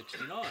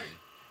 1969.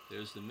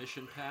 There's the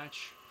mission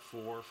patch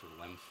for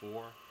LEM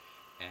 4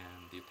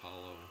 and the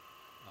Apollo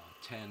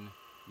 10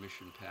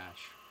 mission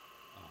patch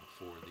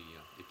for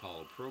the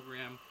Apollo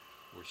program,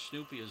 where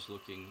Snoopy is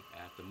looking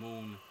at the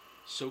moon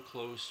so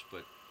close,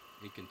 but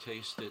he can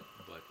taste it,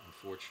 but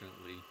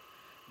unfortunately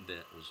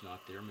that was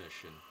not their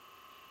mission.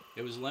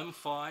 It was LEM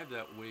 5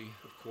 that we,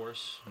 of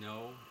course,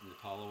 know, in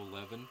Apollo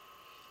 11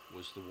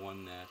 was the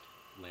one that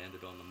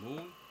landed on the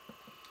moon,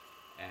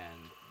 and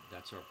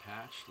that's our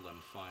patch,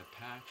 LEM 5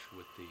 patch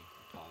with the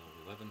Apollo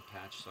 11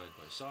 patch side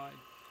by side.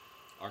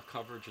 Our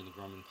coverage in the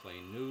Grumman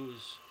Plain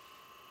News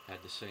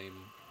had the same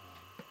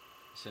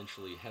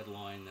essentially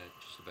headline that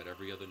just about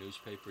every other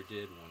newspaper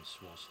did, one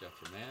small step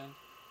for man,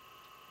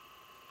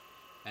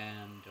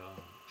 and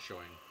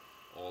showing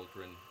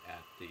Aldrin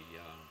at the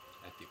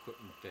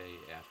equipment bay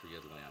after he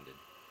had landed.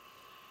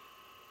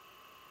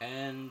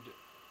 And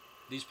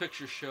these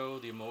pictures show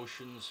the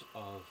emotions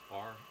of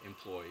our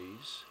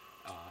employees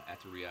at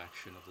the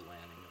reaction of the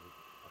landing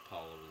of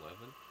Apollo 11.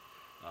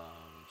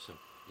 So,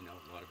 you know,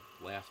 a lot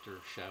of laughter,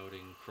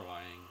 shouting,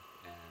 crying,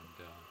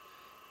 and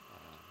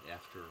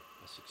after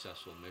a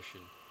successful mission,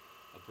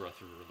 a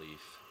breath of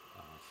relief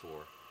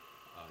for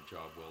a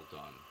job well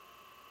done.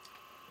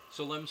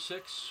 So LEM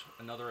 6,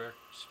 another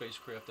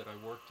spacecraft that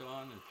I worked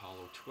on,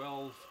 Apollo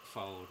 12,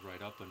 followed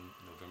right up in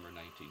November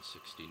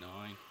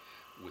 1969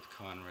 with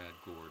Conrad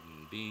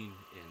Gordon Bean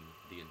in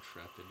the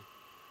Intrepid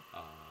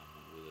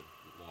with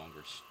a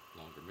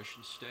longer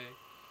mission stay.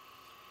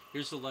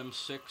 Here's the LEM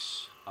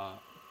 6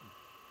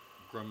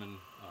 Grumman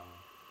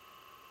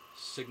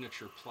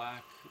signature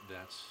plaque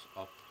that's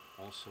up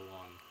also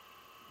on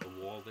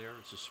the wall there.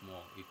 It's a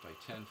small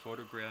 8x10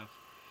 photograph,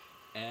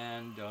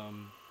 and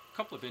a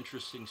couple of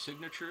interesting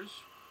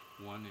signatures.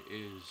 One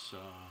is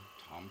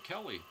Tom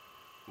Kelly,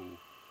 who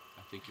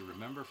I think you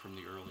remember from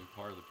the early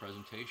part of the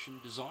presentation,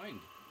 designed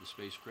the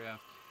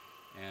spacecraft,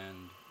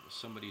 and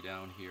somebody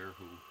down here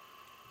who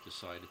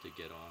decided to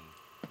get on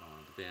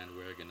the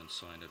bandwagon and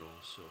sign it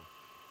also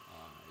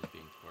as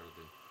being part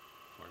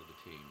of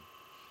the team.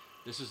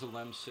 This is the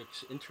LEM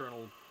 6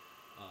 internal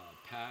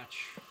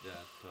patch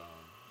that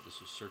this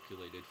was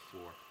circulated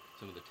for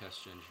some of the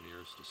test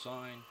engineers to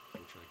sign,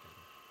 which I got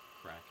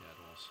a crack at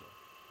also.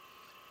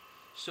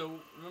 So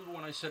remember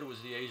when I said it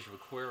was the Age of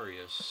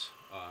Aquarius,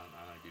 and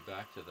I'd be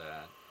back to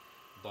that,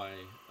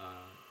 by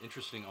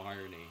interesting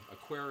irony,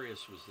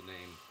 Aquarius was the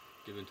name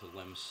given to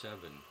LEM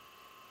 7,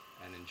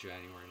 and in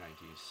January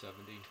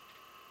 1970,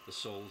 the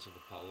souls of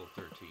Apollo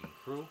 13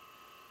 crew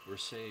were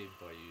saved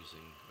by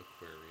using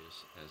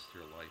Aquarius as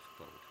their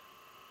lifeboat.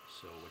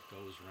 So what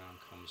goes around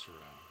comes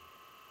around.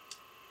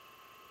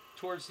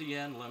 Towards the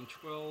end, LEM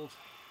 12,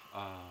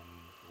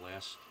 the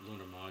last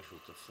lunar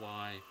module to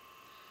fly,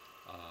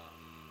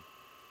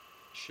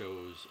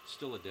 shows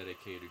still a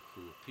dedicated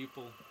crew of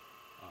people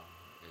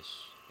as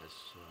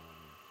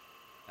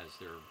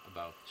they're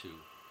about to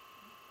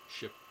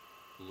ship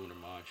the lunar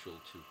module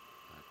to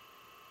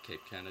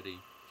Cape Kennedy.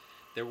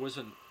 There was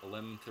an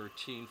LEM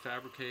 13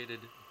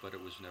 fabricated, but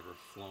it was never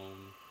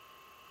flown.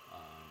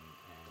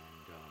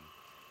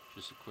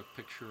 Just a quick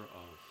picture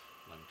of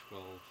LEM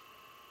 12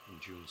 in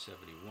June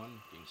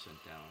 71 being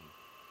sent down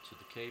to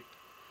the Cape,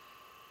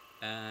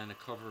 and a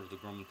cover of the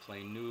Grumman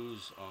Plane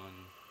News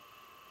on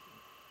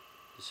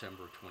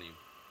December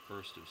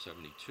 21st of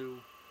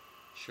 72,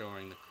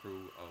 showing the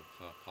crew of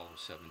Apollo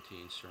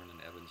 17,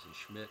 Cernan, Evans, and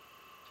Schmidt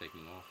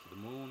taking off for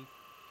the moon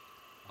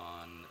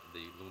on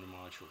the Lunar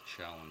Module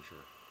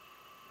Challenger.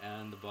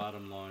 And the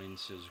bottom line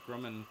says,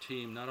 Grumman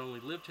team not only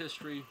lived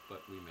history,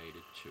 but we made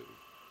it too.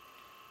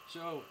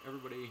 So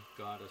everybody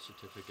got a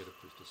certificate of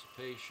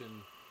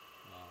participation,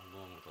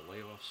 along with a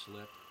layoff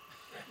slip.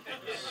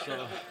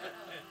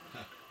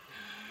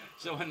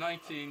 So in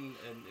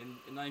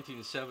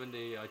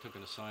 1970, I took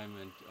an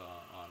assignment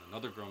on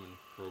another Grumman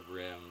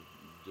program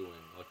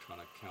doing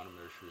electronic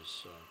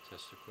countermeasures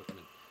test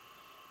equipment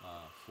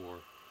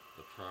for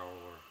the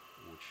Prowler,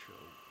 which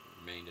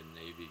remained in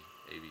Navy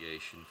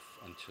aviation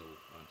until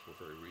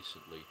very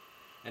recently.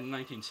 And in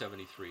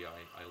 1973,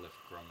 I left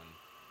Grumman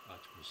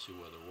to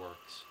pursue other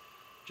works.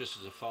 Just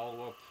as a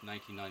follow-up,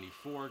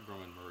 1994,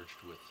 Grumman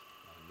merged with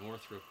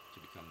Northrop to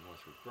become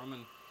Northrop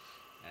Grumman.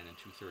 And in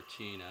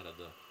 2013, out of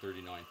the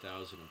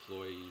 39,000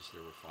 employees,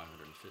 there were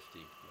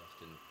 550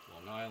 left in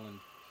Long Island.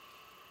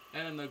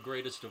 And in the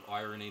greatest of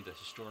irony, the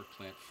historic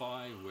Plant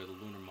 5, where the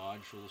lunar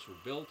modules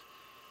were built,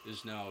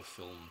 is now a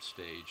film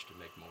stage to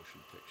make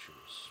motion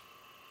pictures.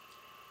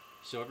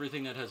 So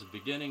everything that has a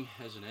beginning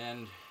has an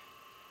end,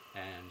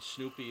 and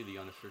Snoopy, the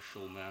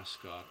unofficial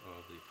mascot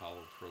of the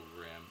Apollo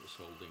program, is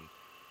holding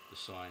the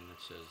sign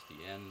that says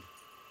 "The End"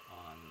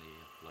 on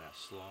the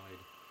last slide.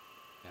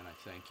 And I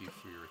thank you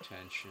for your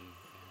attention,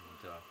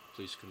 and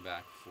please come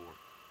back for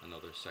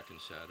another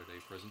Second Saturday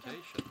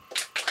presentation.